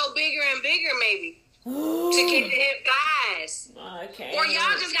gradually go bigger and bigger, maybe. To get the hip guys. Okay. Or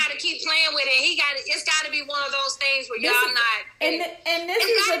y'all just gotta keep playing with it. It's gotta be one of those things where y'all not. And this it's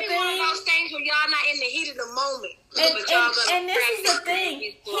is gotta the be thing. one of those things where y'all not in the heat of the moment. And this is the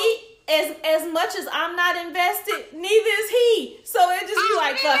thing. He, as much as I'm not invested, neither is he. So it just be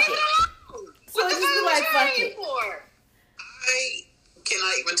like, fuck it. So it just be like, fuck it. I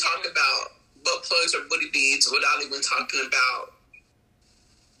cannot even talk about butt plugs or booty beads without even talking about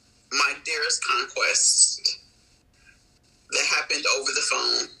my dearest conquest that happened over the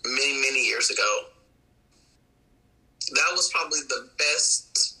phone many, many years ago. That was probably the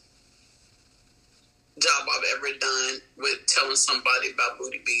best job I've ever done with telling somebody about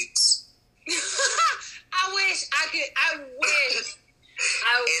booty beads. I wish I could.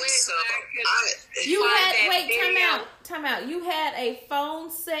 You had, wait, time out. You had a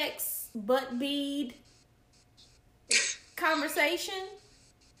phone sex butt bead conversation?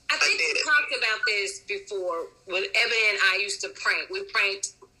 I think we talked about this before when Ebony and I used to prank. We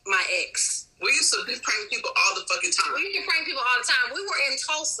pranked my ex. We used to prank people all the fucking time. We used to prank people all the time. We were in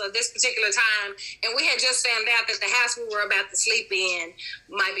Tulsa this particular time, and we had just found out that the house we were about to sleep in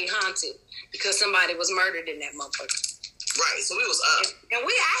might be haunted because somebody was murdered in that motherfucker. Right, so we was up. And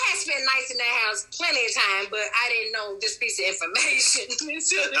I had spent nights in that house plenty of time, but I didn't know this piece of information.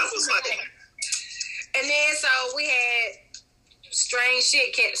 I was like... And then, so we had... strange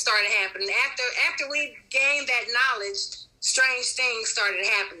shit started happening. After we gained that knowledge, strange things started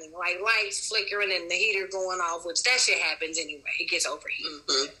happening, like lights flickering and the heater going off, which that shit happens anyway. It gets overheated.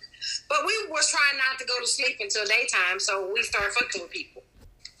 Mm-hmm. But we was trying not to go to sleep until daytime, so we started fucking with people.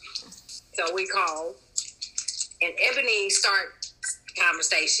 So we called, and Ebony start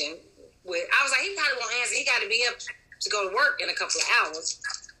conversation with. I was like, he probably won't answer. He got to be up to go to work in a couple of hours.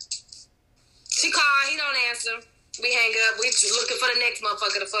 She called. He don't answer. We hang up. We looking for the next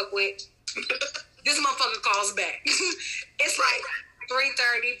motherfucker to fuck with. This motherfucker calls back. It's like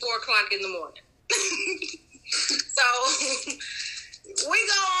 3:30, 4 o'clock in the morning. So we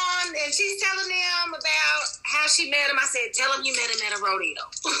go on, and she's telling them about how she met him. I said, tell him you met him at a rodeo.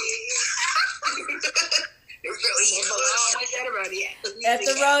 At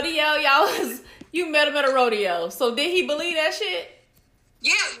the rodeo, y'all you met him at a rodeo. So did he believe that shit?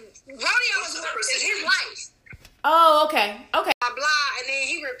 Yeah, rodeo is his life. Oh, okay. Blah, blah, and then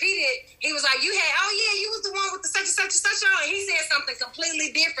he repeated, he was like, you was the one with the such and such and such on, and he said something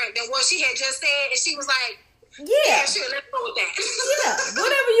completely different than what she had just said, and she was like, yeah sure, let's go with that. Yeah,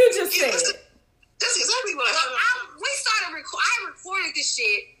 whatever you just said. That's exactly what I recorded this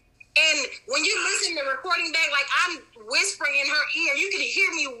shit, and when you listen to the recording back, like, I'm whispering in her ear, you can hear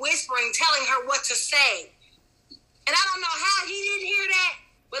me whispering, telling her what to say, and I don't know how he didn't hear that.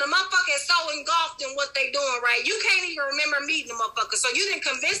 But a motherfucker is so engulfed in what they doing, right? You can't even remember meeting the motherfucker. So you didn't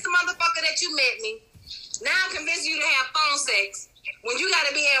convince the motherfucker that you met me. Now I'm convinced you to have phone sex when you got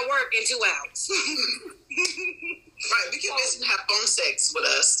to be at work in 2 hours. Right, we convinced him to have phone sex with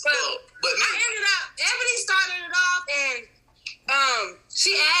us. But I ended up, Ebony started it off, and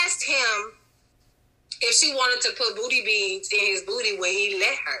she asked him if she wanted to put booty beads in his booty when he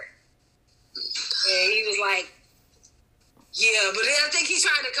let her. And he was like, yeah, but I think he's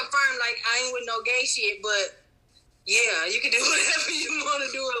trying to confirm, like, I ain't with no gay shit, but yeah, you can do whatever you want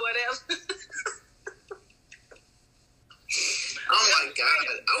to do or whatever. Oh my God.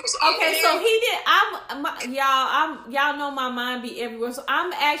 I was okay, so he did. Y'all know my mind be everywhere. So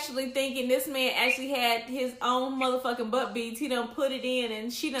I'm actually thinking this man actually had his own motherfucking butt beads. He done put it in,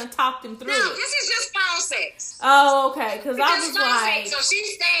 and she done talked him through it. No, this is just phone sex. Oh, okay. Because I was like, so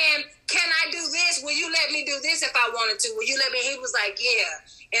she's saying, can I do this? Will you let me do this if I wanted to? Will you let me? He was like, yeah.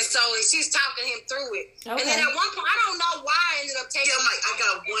 And so she's talking him through it. Okay. And then at one point, I don't know why I ended up taking. Yeah, I'm like, I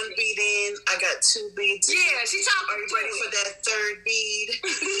got 1 bead in, I got 2 beads in. Yeah, she's talking. Are you ready for that 3rd bead?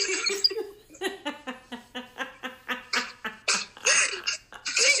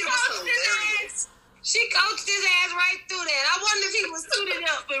 She coached his ass right through that. I wonder if he was suited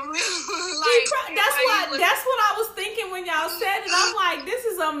up in real life. That's what I was thinking when y'all said it. I'm like, this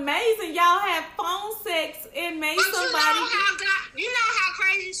is amazing. Y'all had phone sex and made somebody. You know how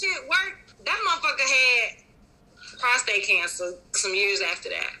crazy shit worked? That motherfucker had prostate cancer some years after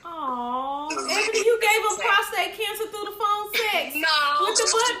that. Aww. Ebony, you gave him prostate cancer through the phone sex? No. With the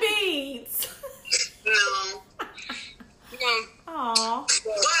butt beads? No. Aww.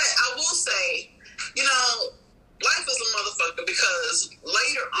 But I will say, you know, life is a motherfucker because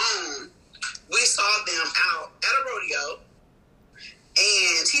later on, we saw them out at a rodeo,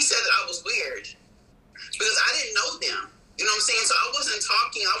 and he said that I was weird because I didn't know them. You know what I'm saying? So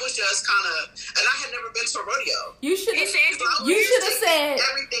to a rodeo. You should have said.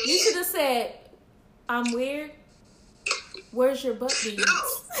 You should have said, "I'm weird. Where's your butt beads?" No,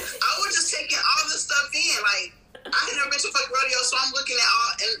 I was just taking all this stuff in. Like, I had never been to a fucking rodeo, so I'm looking at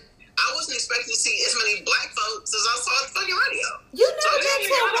all, and I wasn't expecting to see as many black folks as I saw at the fucking rodeo. You never been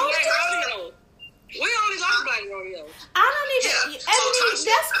to a rodeo? We only go to black rodeos. I don't even. Ebony,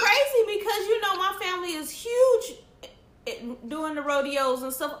 that's crazy because you know my family is huge doing the rodeos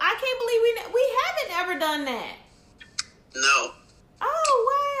and stuff. I can't believe we haven't ever done that. No.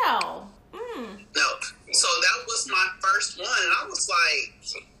 Oh wow. No. So that was my first one, and I was like,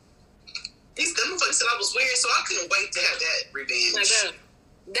 these motherfuckers said I was weird, so I couldn't wait to have that revenge.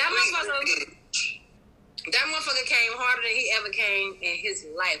 That motherfucker came harder than he ever came in his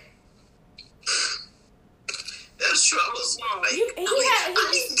life. That's true. I was like, I need to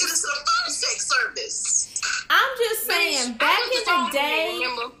get into the phone sex service. I'm just saying, back in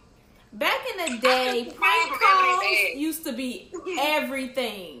the day, prank calls used to be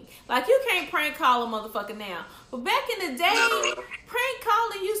everything. Like, you can't prank call a motherfucker now. But back in the day, prank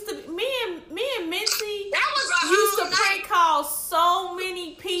calling used to be, me and Mincy used to prank call so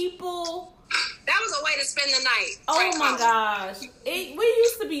many people. That was a way to spend the night. Oh my gosh. We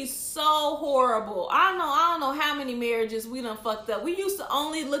used to be so horrible. I don't know how many marriages we done fucked up. We used to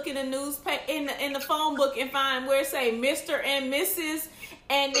only look in the newspaper, in the phone book and find where it say Mr. and Mrs.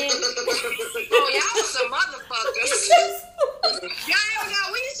 And then y'all was some motherfuckers. Y'all ever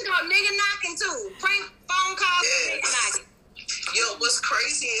go, we used to go nigga knocking too. Prank phone calls and nigga knocking. Yo, what's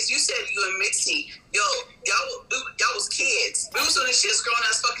crazy is you said you and Mitzi, y'all was kids. We was doing this shit as grown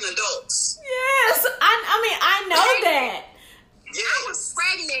ass fucking adults. Yes, I know that. Yeah. I was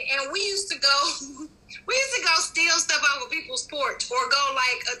pregnant, and we used to go steal stuff off of people's porch, or go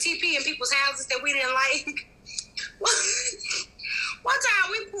like a TP in people's houses that we didn't like. One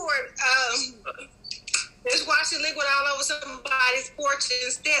time we poured dishwashing liquid all over somebody's porch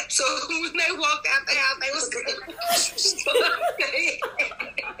and steps, so when they walked out the house, they was good.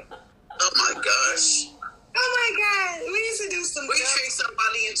 Oh my gosh. Oh my God. We used to do some We tricked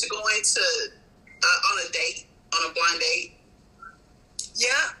somebody into going to on a date, on a blind date.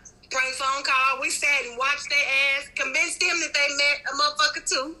 Yeah. Prank phone call. We sat and watched their ass, convinced them that they met a motherfucker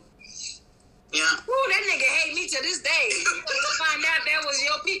too. Yeah. Ooh, that nigga hate me to this day. You find out that was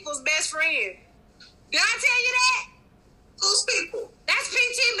your people's best friend. Did I tell you that? Who's people? That's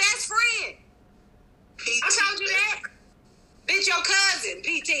PT best friend. PT. I told you that. Bitch, your cousin,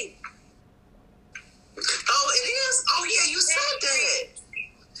 PT. Oh, it is? Oh, yeah, you said that.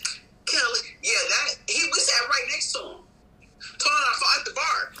 Kelly. Yeah, we sat right next to him. Told him at the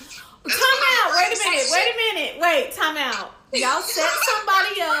bar. Time out. Wait a minute. Time out. Y'all set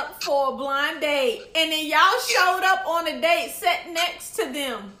somebody up for a blind date, and then y'all showed up on a date, sat next to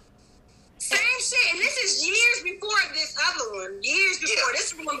them. Same shit, and this is years before this other one. Years before. Yeah.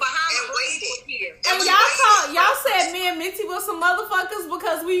 This one behind the was here. And y'all said me and Mitzi was some motherfuckers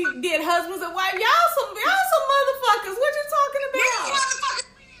because we did husbands and wives. Y'all some motherfuckers. What you talking about?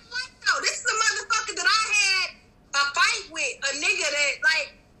 This is the motherfucker that I had a fight with. A nigga that,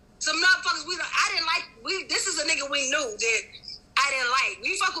 like, some motherfuckers this is a nigga we knew that I didn't like.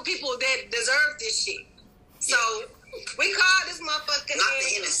 We fuck with people that deserve this shit. So we called this motherfucker not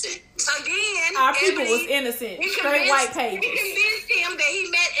the innocent. Again, our people was innocent. Straight white pages. We convinced him that he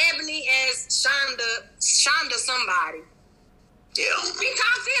met Ebony as Shonda somebody. Yeah. We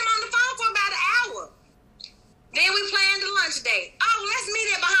talked to him on the phone for about an hour. Then we planned the lunch date. Oh, let's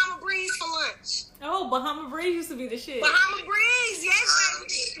meet at Bahama Breeze for lunch. Oh, Bahama Breeze used to be the shit. Bahama Breeze, yes,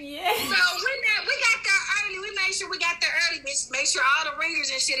 baby. Yeah. So we got there early. We made sure we got there early. Make sure all the ringers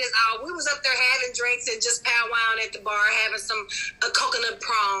and shit is out. We was up there having drinks and just powwowing at the bar, having some coconut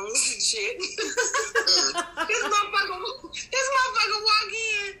prongs and shit. This motherfucker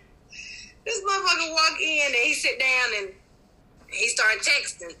walk in. And he sit down and he started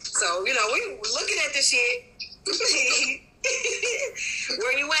texting. So, we were looking at the shit.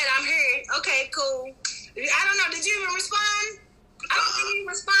 Where you at? I'm here. Okay, cool. I don't know. Did you even respond? I don't think he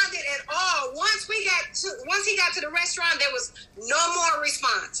responded at all. Once he got to the restaurant, there was no more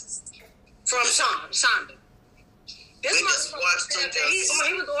responses from Shonda. This motherfucker,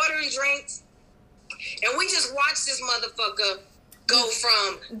 he was ordering drinks, and we just watched this motherfucker go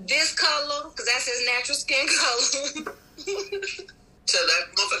from this color, because that's his natural skin color, to that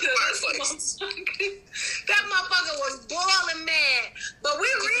motherfucking fireplace. That motherfucker was boiling mad. But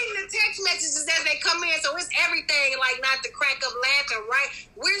we're reading the text messages as they come in, so it's everything like not to crack up laughing, right?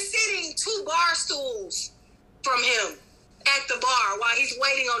 We're sitting 2 bar stools from him. at the bar while he's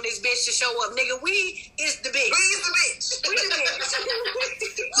waiting on this bitch to show up. Nigga, we is the bitch. We is the bitch. We the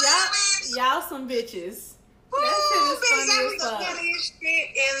bitch. Y'all some bitches. That shit is funny as fuck. The funniest shit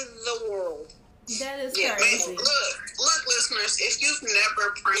in the world. That is Man, crazy. look, listeners, if you've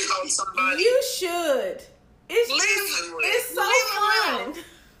never prank called somebody, You should. It's so fun.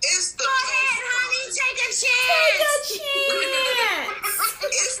 It's the Go ahead, most honey, fun. take a chance. Take a chance.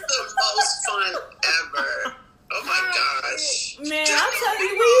 It's the most fun ever. Oh my gosh. Man, I'll tell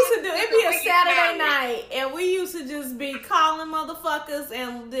you, we used to do, it'd be a Saturday night, and we used to just be calling motherfuckers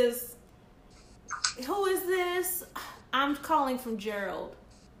and this, who is this? I'm calling from Gerald.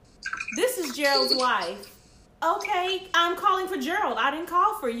 This is Gerald's wife. Okay, I'm calling for Gerald. I didn't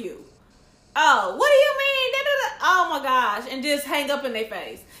call for you. Oh, what do you mean? Da-da-da. Oh my gosh. And just hang up in their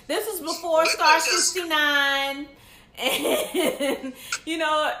face. This is before Star 69. And, you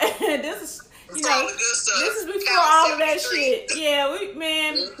know, this is... You know, this is before all of that shit. Yeah, me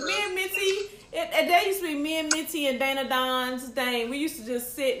and Mitzi, that used to be me and Mitzi and Dana Don's thing. We used to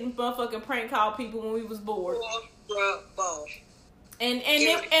just sit and motherfucking prank call people when we was bored. And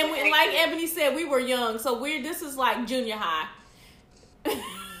like Ebony said, we were young, so this is like junior high.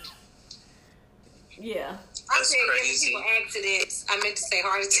 Yeah. I'm saying giving people accidents. I meant to say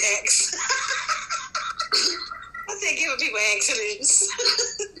heart attacks. I said giving people accidents.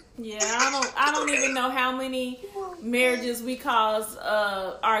 Yeah, I don't even know how many marriages we caused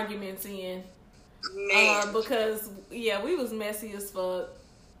arguments in. Man. Because we was messy as fuck.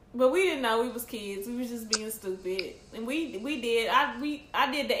 But we didn't know, we was kids. We was just being stupid. And we did. I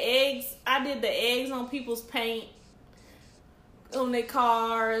did the eggs. I did the eggs on people's paint on their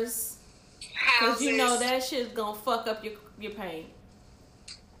cars. Because you know that shit's gonna fuck up your paint.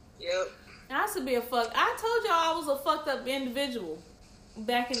 Yep. I used to be I told y'all I was a fucked up individual.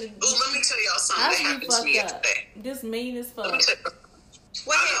 Back in the... Ooh, let me tell y'all something that happened to me yesterday. Just mean as fuck. Let me tell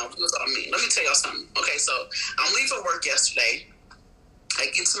y'all something. Okay, so I'm leaving work yesterday. I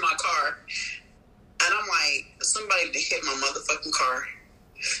get to my car, and I'm like, somebody hit my motherfucking car.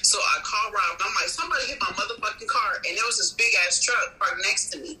 So I call Rob, and I'm like, somebody hit my motherfucking car, and there was this big-ass truck parked next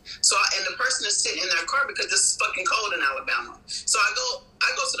to me. And the person is sitting in their car because it's fucking cold in Alabama. So I go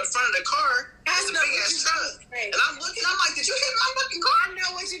to the front of the car, there's a big-ass truck. And I'm looking, I'm like, did you hit my fucking car? I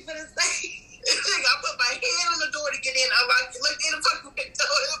know what you finna say. I put my hand on the door to get in. I'm like, look in the fucking window,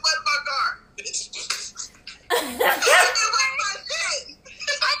 it was my car.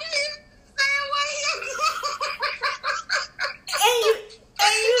 I didn't even say a word.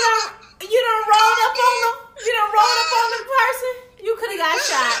 And you done rolled up on them? You done rolled up on the person? You could have got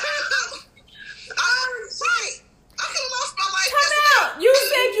shot. I'm right. I could have lost my life. Come out. You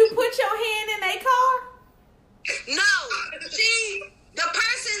said you put your hand in a car? No. The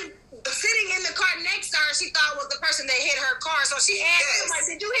person sitting in the car next to her, she thought was the person that hit her car. So she asked him, like,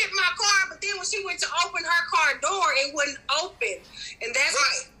 did you hit my car? But then when she went to open her car door, it wouldn't open. And that's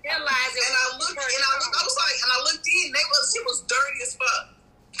right. When she realized it. And I looked in, she was dirty as fuck.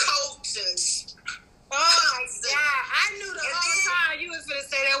 Coats and... Oh my God. I knew the whole time you was gonna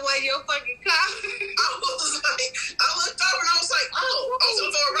say that wasn't your fucking car. I looked over and I was like, oh. I was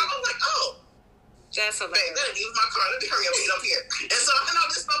going to go around, I was like, oh. That's hilarious. Babe, that was my car. Let me hurry up and get up here. And so I know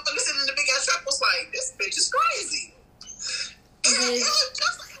this motherfucker sitting in the big ass truck was like, this bitch is crazy.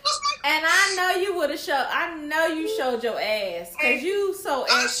 And I know you would have showed your ass. Because you so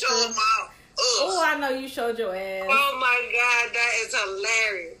extra. I showed my... Oh, I know you showed your ass. Oh my God, that is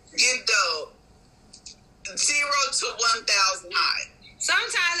hilarious. You know, 0 to 1,000 high.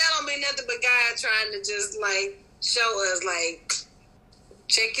 Sometimes that don't mean nothing but God trying to just like show us like,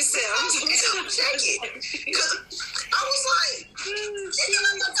 check yourself. Check it. Because I was like,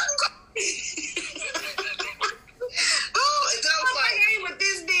 oh, and then I was like, I ain't with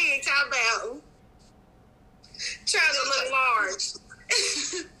this big, talk about trying to look large.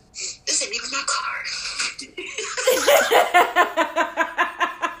 This ain't even my car.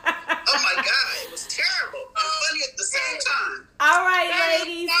 Oh my God, it was terrible. And funny at the same time. All right,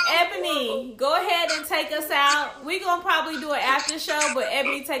 ladies. Ebony, go ahead and take us out. We're going to probably do an after show, but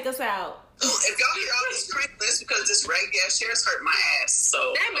Ebony, take us out. If y'all hear all this crinkling, it's because this rag gas chairs hurt my ass.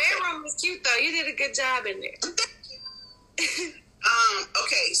 So that bedroom was cute though. You did a good job in there.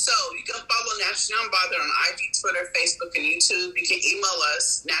 Okay, so you can follow Naturally Unbothered on IG, Twitter, Facebook, and YouTube. You can email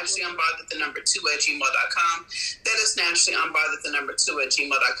us, naturallyunbothered2@gmail.com. That is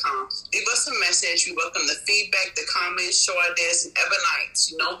naturallyunbothered2@gmail.com. Leave us a message. We welcome the feedback, the comments, show ideas, and Ebonites.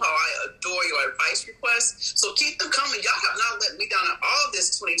 You know how I adore your advice requests. So keep them coming. Y'all have not let me down in all of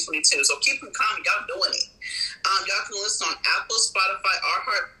this 2022. So keep them coming. Y'all doing it. Y'all can listen on Apple, Spotify,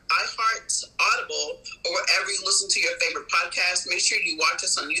 iHeart, Audible, or wherever you listen listen to your favorite podcast, make sure you watch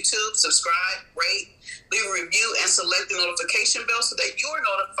us on YouTube, subscribe, rate, leave a review, and select the notification bell so that you are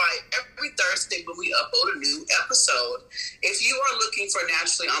notified every Thursday when we upload a new episode. If you are looking for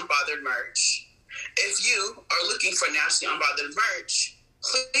Naturally Unbothered merch,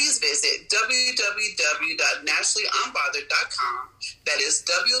 please visit www.naturallyunbothered.com. That is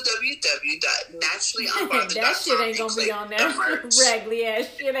www.naturallyunbothered.com. That shit ain't gonna be on there. Raggedy ass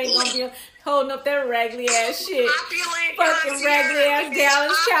shit ain't gonna be holding up that raggedy ass shit. Opulent Fucking raggedy ass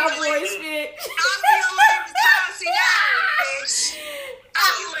Dallas Cowboys shit.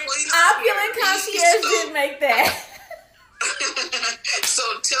 Opulent concierge didn't make that. So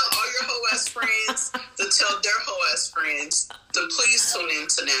tell all your hoe-ass friends to tell their hoe-ass friends to please tune in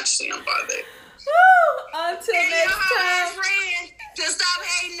to Naturally Unbothered. Until next time. To stop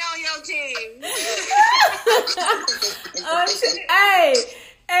hating on your team.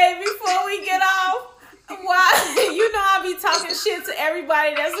 Hey, before we get off, why you know I be talking shit to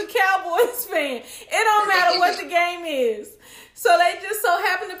everybody that's a Cowboys fan. It don't matter what the game is. So they just so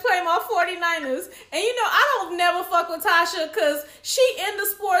happen to play my 49ers. And you know, I don't never fuck with Tasha because she into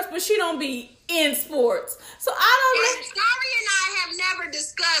sports, but she don't be in sports. So I don't know. Story and I have never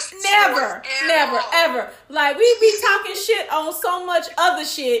discussed Never, sports ever. Like, we be talking shit on so much other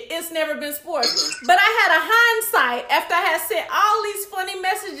shit, it's never been sports. But I had a hindsight after I had sent all these funny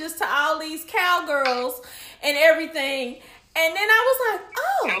messages to all these cowgirls and everything. And then I was like,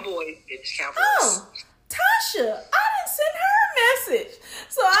 Cowboys. Oh, Tasha, I didn't send her a message.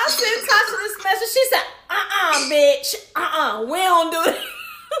 So I sent Tasha this message. She said, bitch. We don't do it.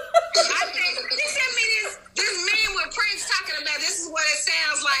 He sent me this meme with Prince talking about this is what it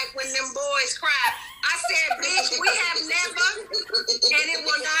sounds like when them boys cry. I said, bitch, we have never, and it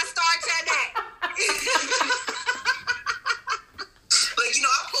will not start today. Like, you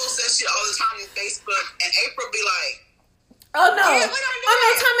know, I post that shit all the time on Facebook, and April be like, Oh no!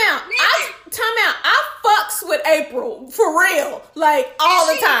 Time out! I fucks with April for real, like all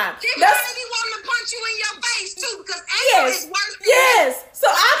the time. She probably be wanting to punch you in your face too, because April is worse. Yes.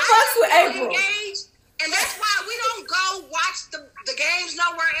 So I fucks with April, and that's why we don't go watch the games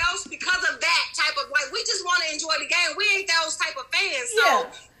nowhere else because of that type of like. We just want to enjoy the game. We ain't those type of fans,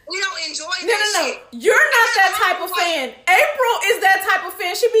 so we don't enjoy that shit. You're not that type of fan. April is that type of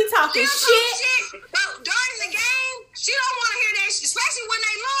fan. She be talking shit. But during the game, she don't want to hear that shit, especially when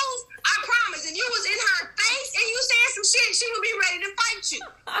they lose. I promise, if you was in her face and you said some shit, she would be ready to fight you.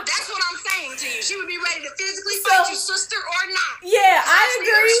 That's what I'm saying to you. She would be ready to physically fight you, sister or not. Yeah, I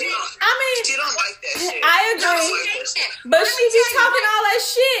agree. She don't like that shit. I agree. But she be talking all that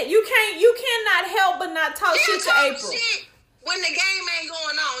shit. You cannot help but not talk shit to April. Shit when the game ain't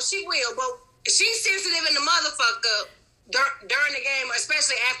going on, she will, but she's sensitive in the motherfucker during the game,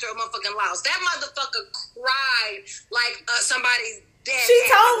 especially after a motherfucking loss. That motherfucker cried like somebody's dead. She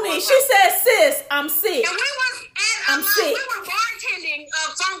told me. She said, "Sis, I'm sick." And we was at we were bartending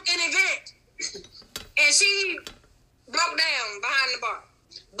an event, and she broke down behind the bar.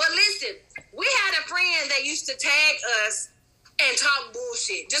 But listen, we had a friend that used to tag us and talk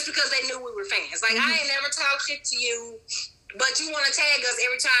bullshit just because they knew we were fans. Like, I ain't never talk shit to you, but you want to tag us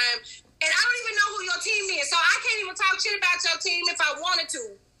every time. And I don't even know who your team is, so I can't even talk shit about your team if I wanted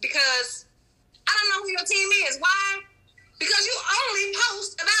to, because I don't know who your team is. Why? Because you only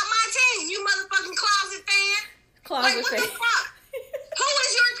post about my team, you motherfucking closet fan. What the fuck? Who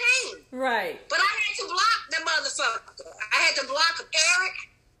is your team? Right. But I had to block the motherfucker. I had to block Eric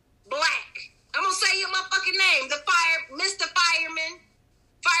Black. I'm gonna say your motherfucking name. Mr. Fireman.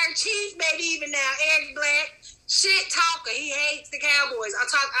 Fire Chief, maybe even now, Eric Black. Shit talker. He hates the Cowboys. I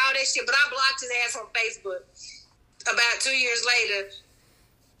talk all that shit, but I blocked his ass on Facebook. About 2 years later,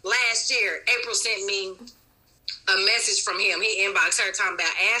 last year, April sent me a message from him. He inboxed her talking about,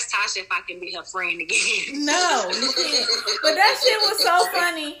 ask Tasha if I can be her friend again. No, you can't. But that shit was so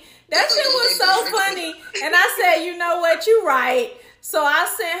funny. And I said, you know what, you right. So I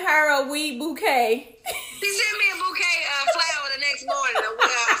sent her a weed bouquet. He sent me a bouquet of flower the next morning, a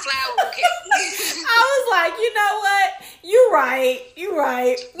flower bouquet. I was like, you know what? You right.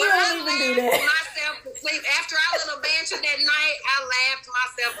 We don't even do that. Myself to sleep. After our little banter that night, I laughed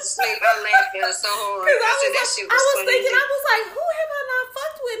myself to sleep. I laughed at her so hard. I said that shit was funny. I was like, who have I not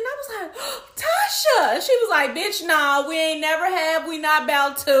fucked with? And I was like, Tasha. And she was like, bitch, nah, we ain't never have. We not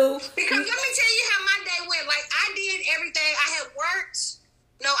about to. Because let me tell you how my day went. Like, I did everything. I had worked.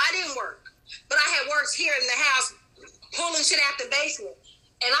 No, I didn't work. But I had worked here in the house, pulling shit out the basement.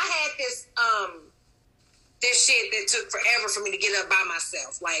 And I had this shit that took forever for me to get up by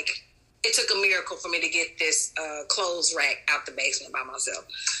myself. Like, it took a miracle for me to get this clothes rack out the basement by myself.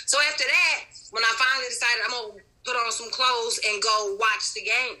 So after that, when I finally decided I'm going to put on some clothes, and go watch the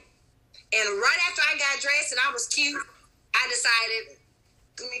game. And right after I got dressed and I was cute, I decided,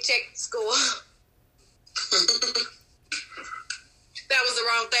 let me check the score. That was the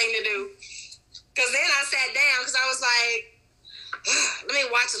wrong thing to do. Because then I sat down because I was like, let me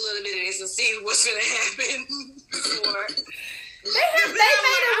watch a little bit of this and see what's going to happen. They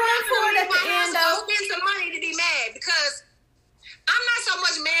made a run for it at the end, though. Spend some money to be mad because I'm not so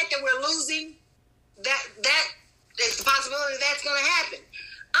much mad that we're losing. That there's the possibility that's going to happen.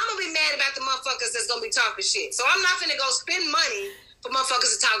 I'm going to be mad about the motherfuckers that's going to be talking shit. So I'm not going to go spend money for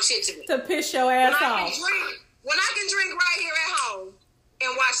motherfuckers to talk shit to me. To piss your ass off. When I can drink right here at home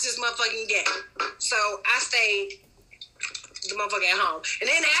and watch this motherfucking game. So I stayed the motherfucker at home. And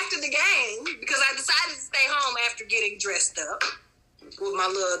then after the game, because I decided to stay home after getting dressed up with my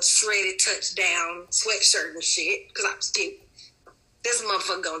little shredded touchdown sweatshirt and shit, because I was cute. This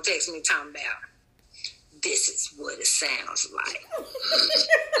motherfucker gonna text me talking about, this is what it sounds like.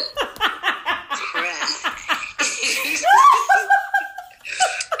 Right.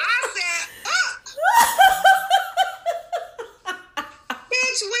 I said,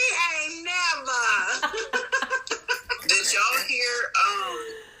 bitch, we ain't never. Did y'all hear,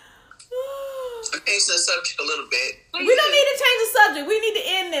 change the subject a little bit. We don't need to change the subject. We need to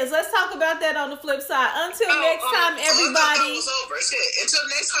end this. Let's talk about that on the flip side. Until next time, everybody. It was over. Shit. Until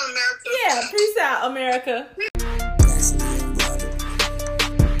next time, America. Yeah, peace out, America.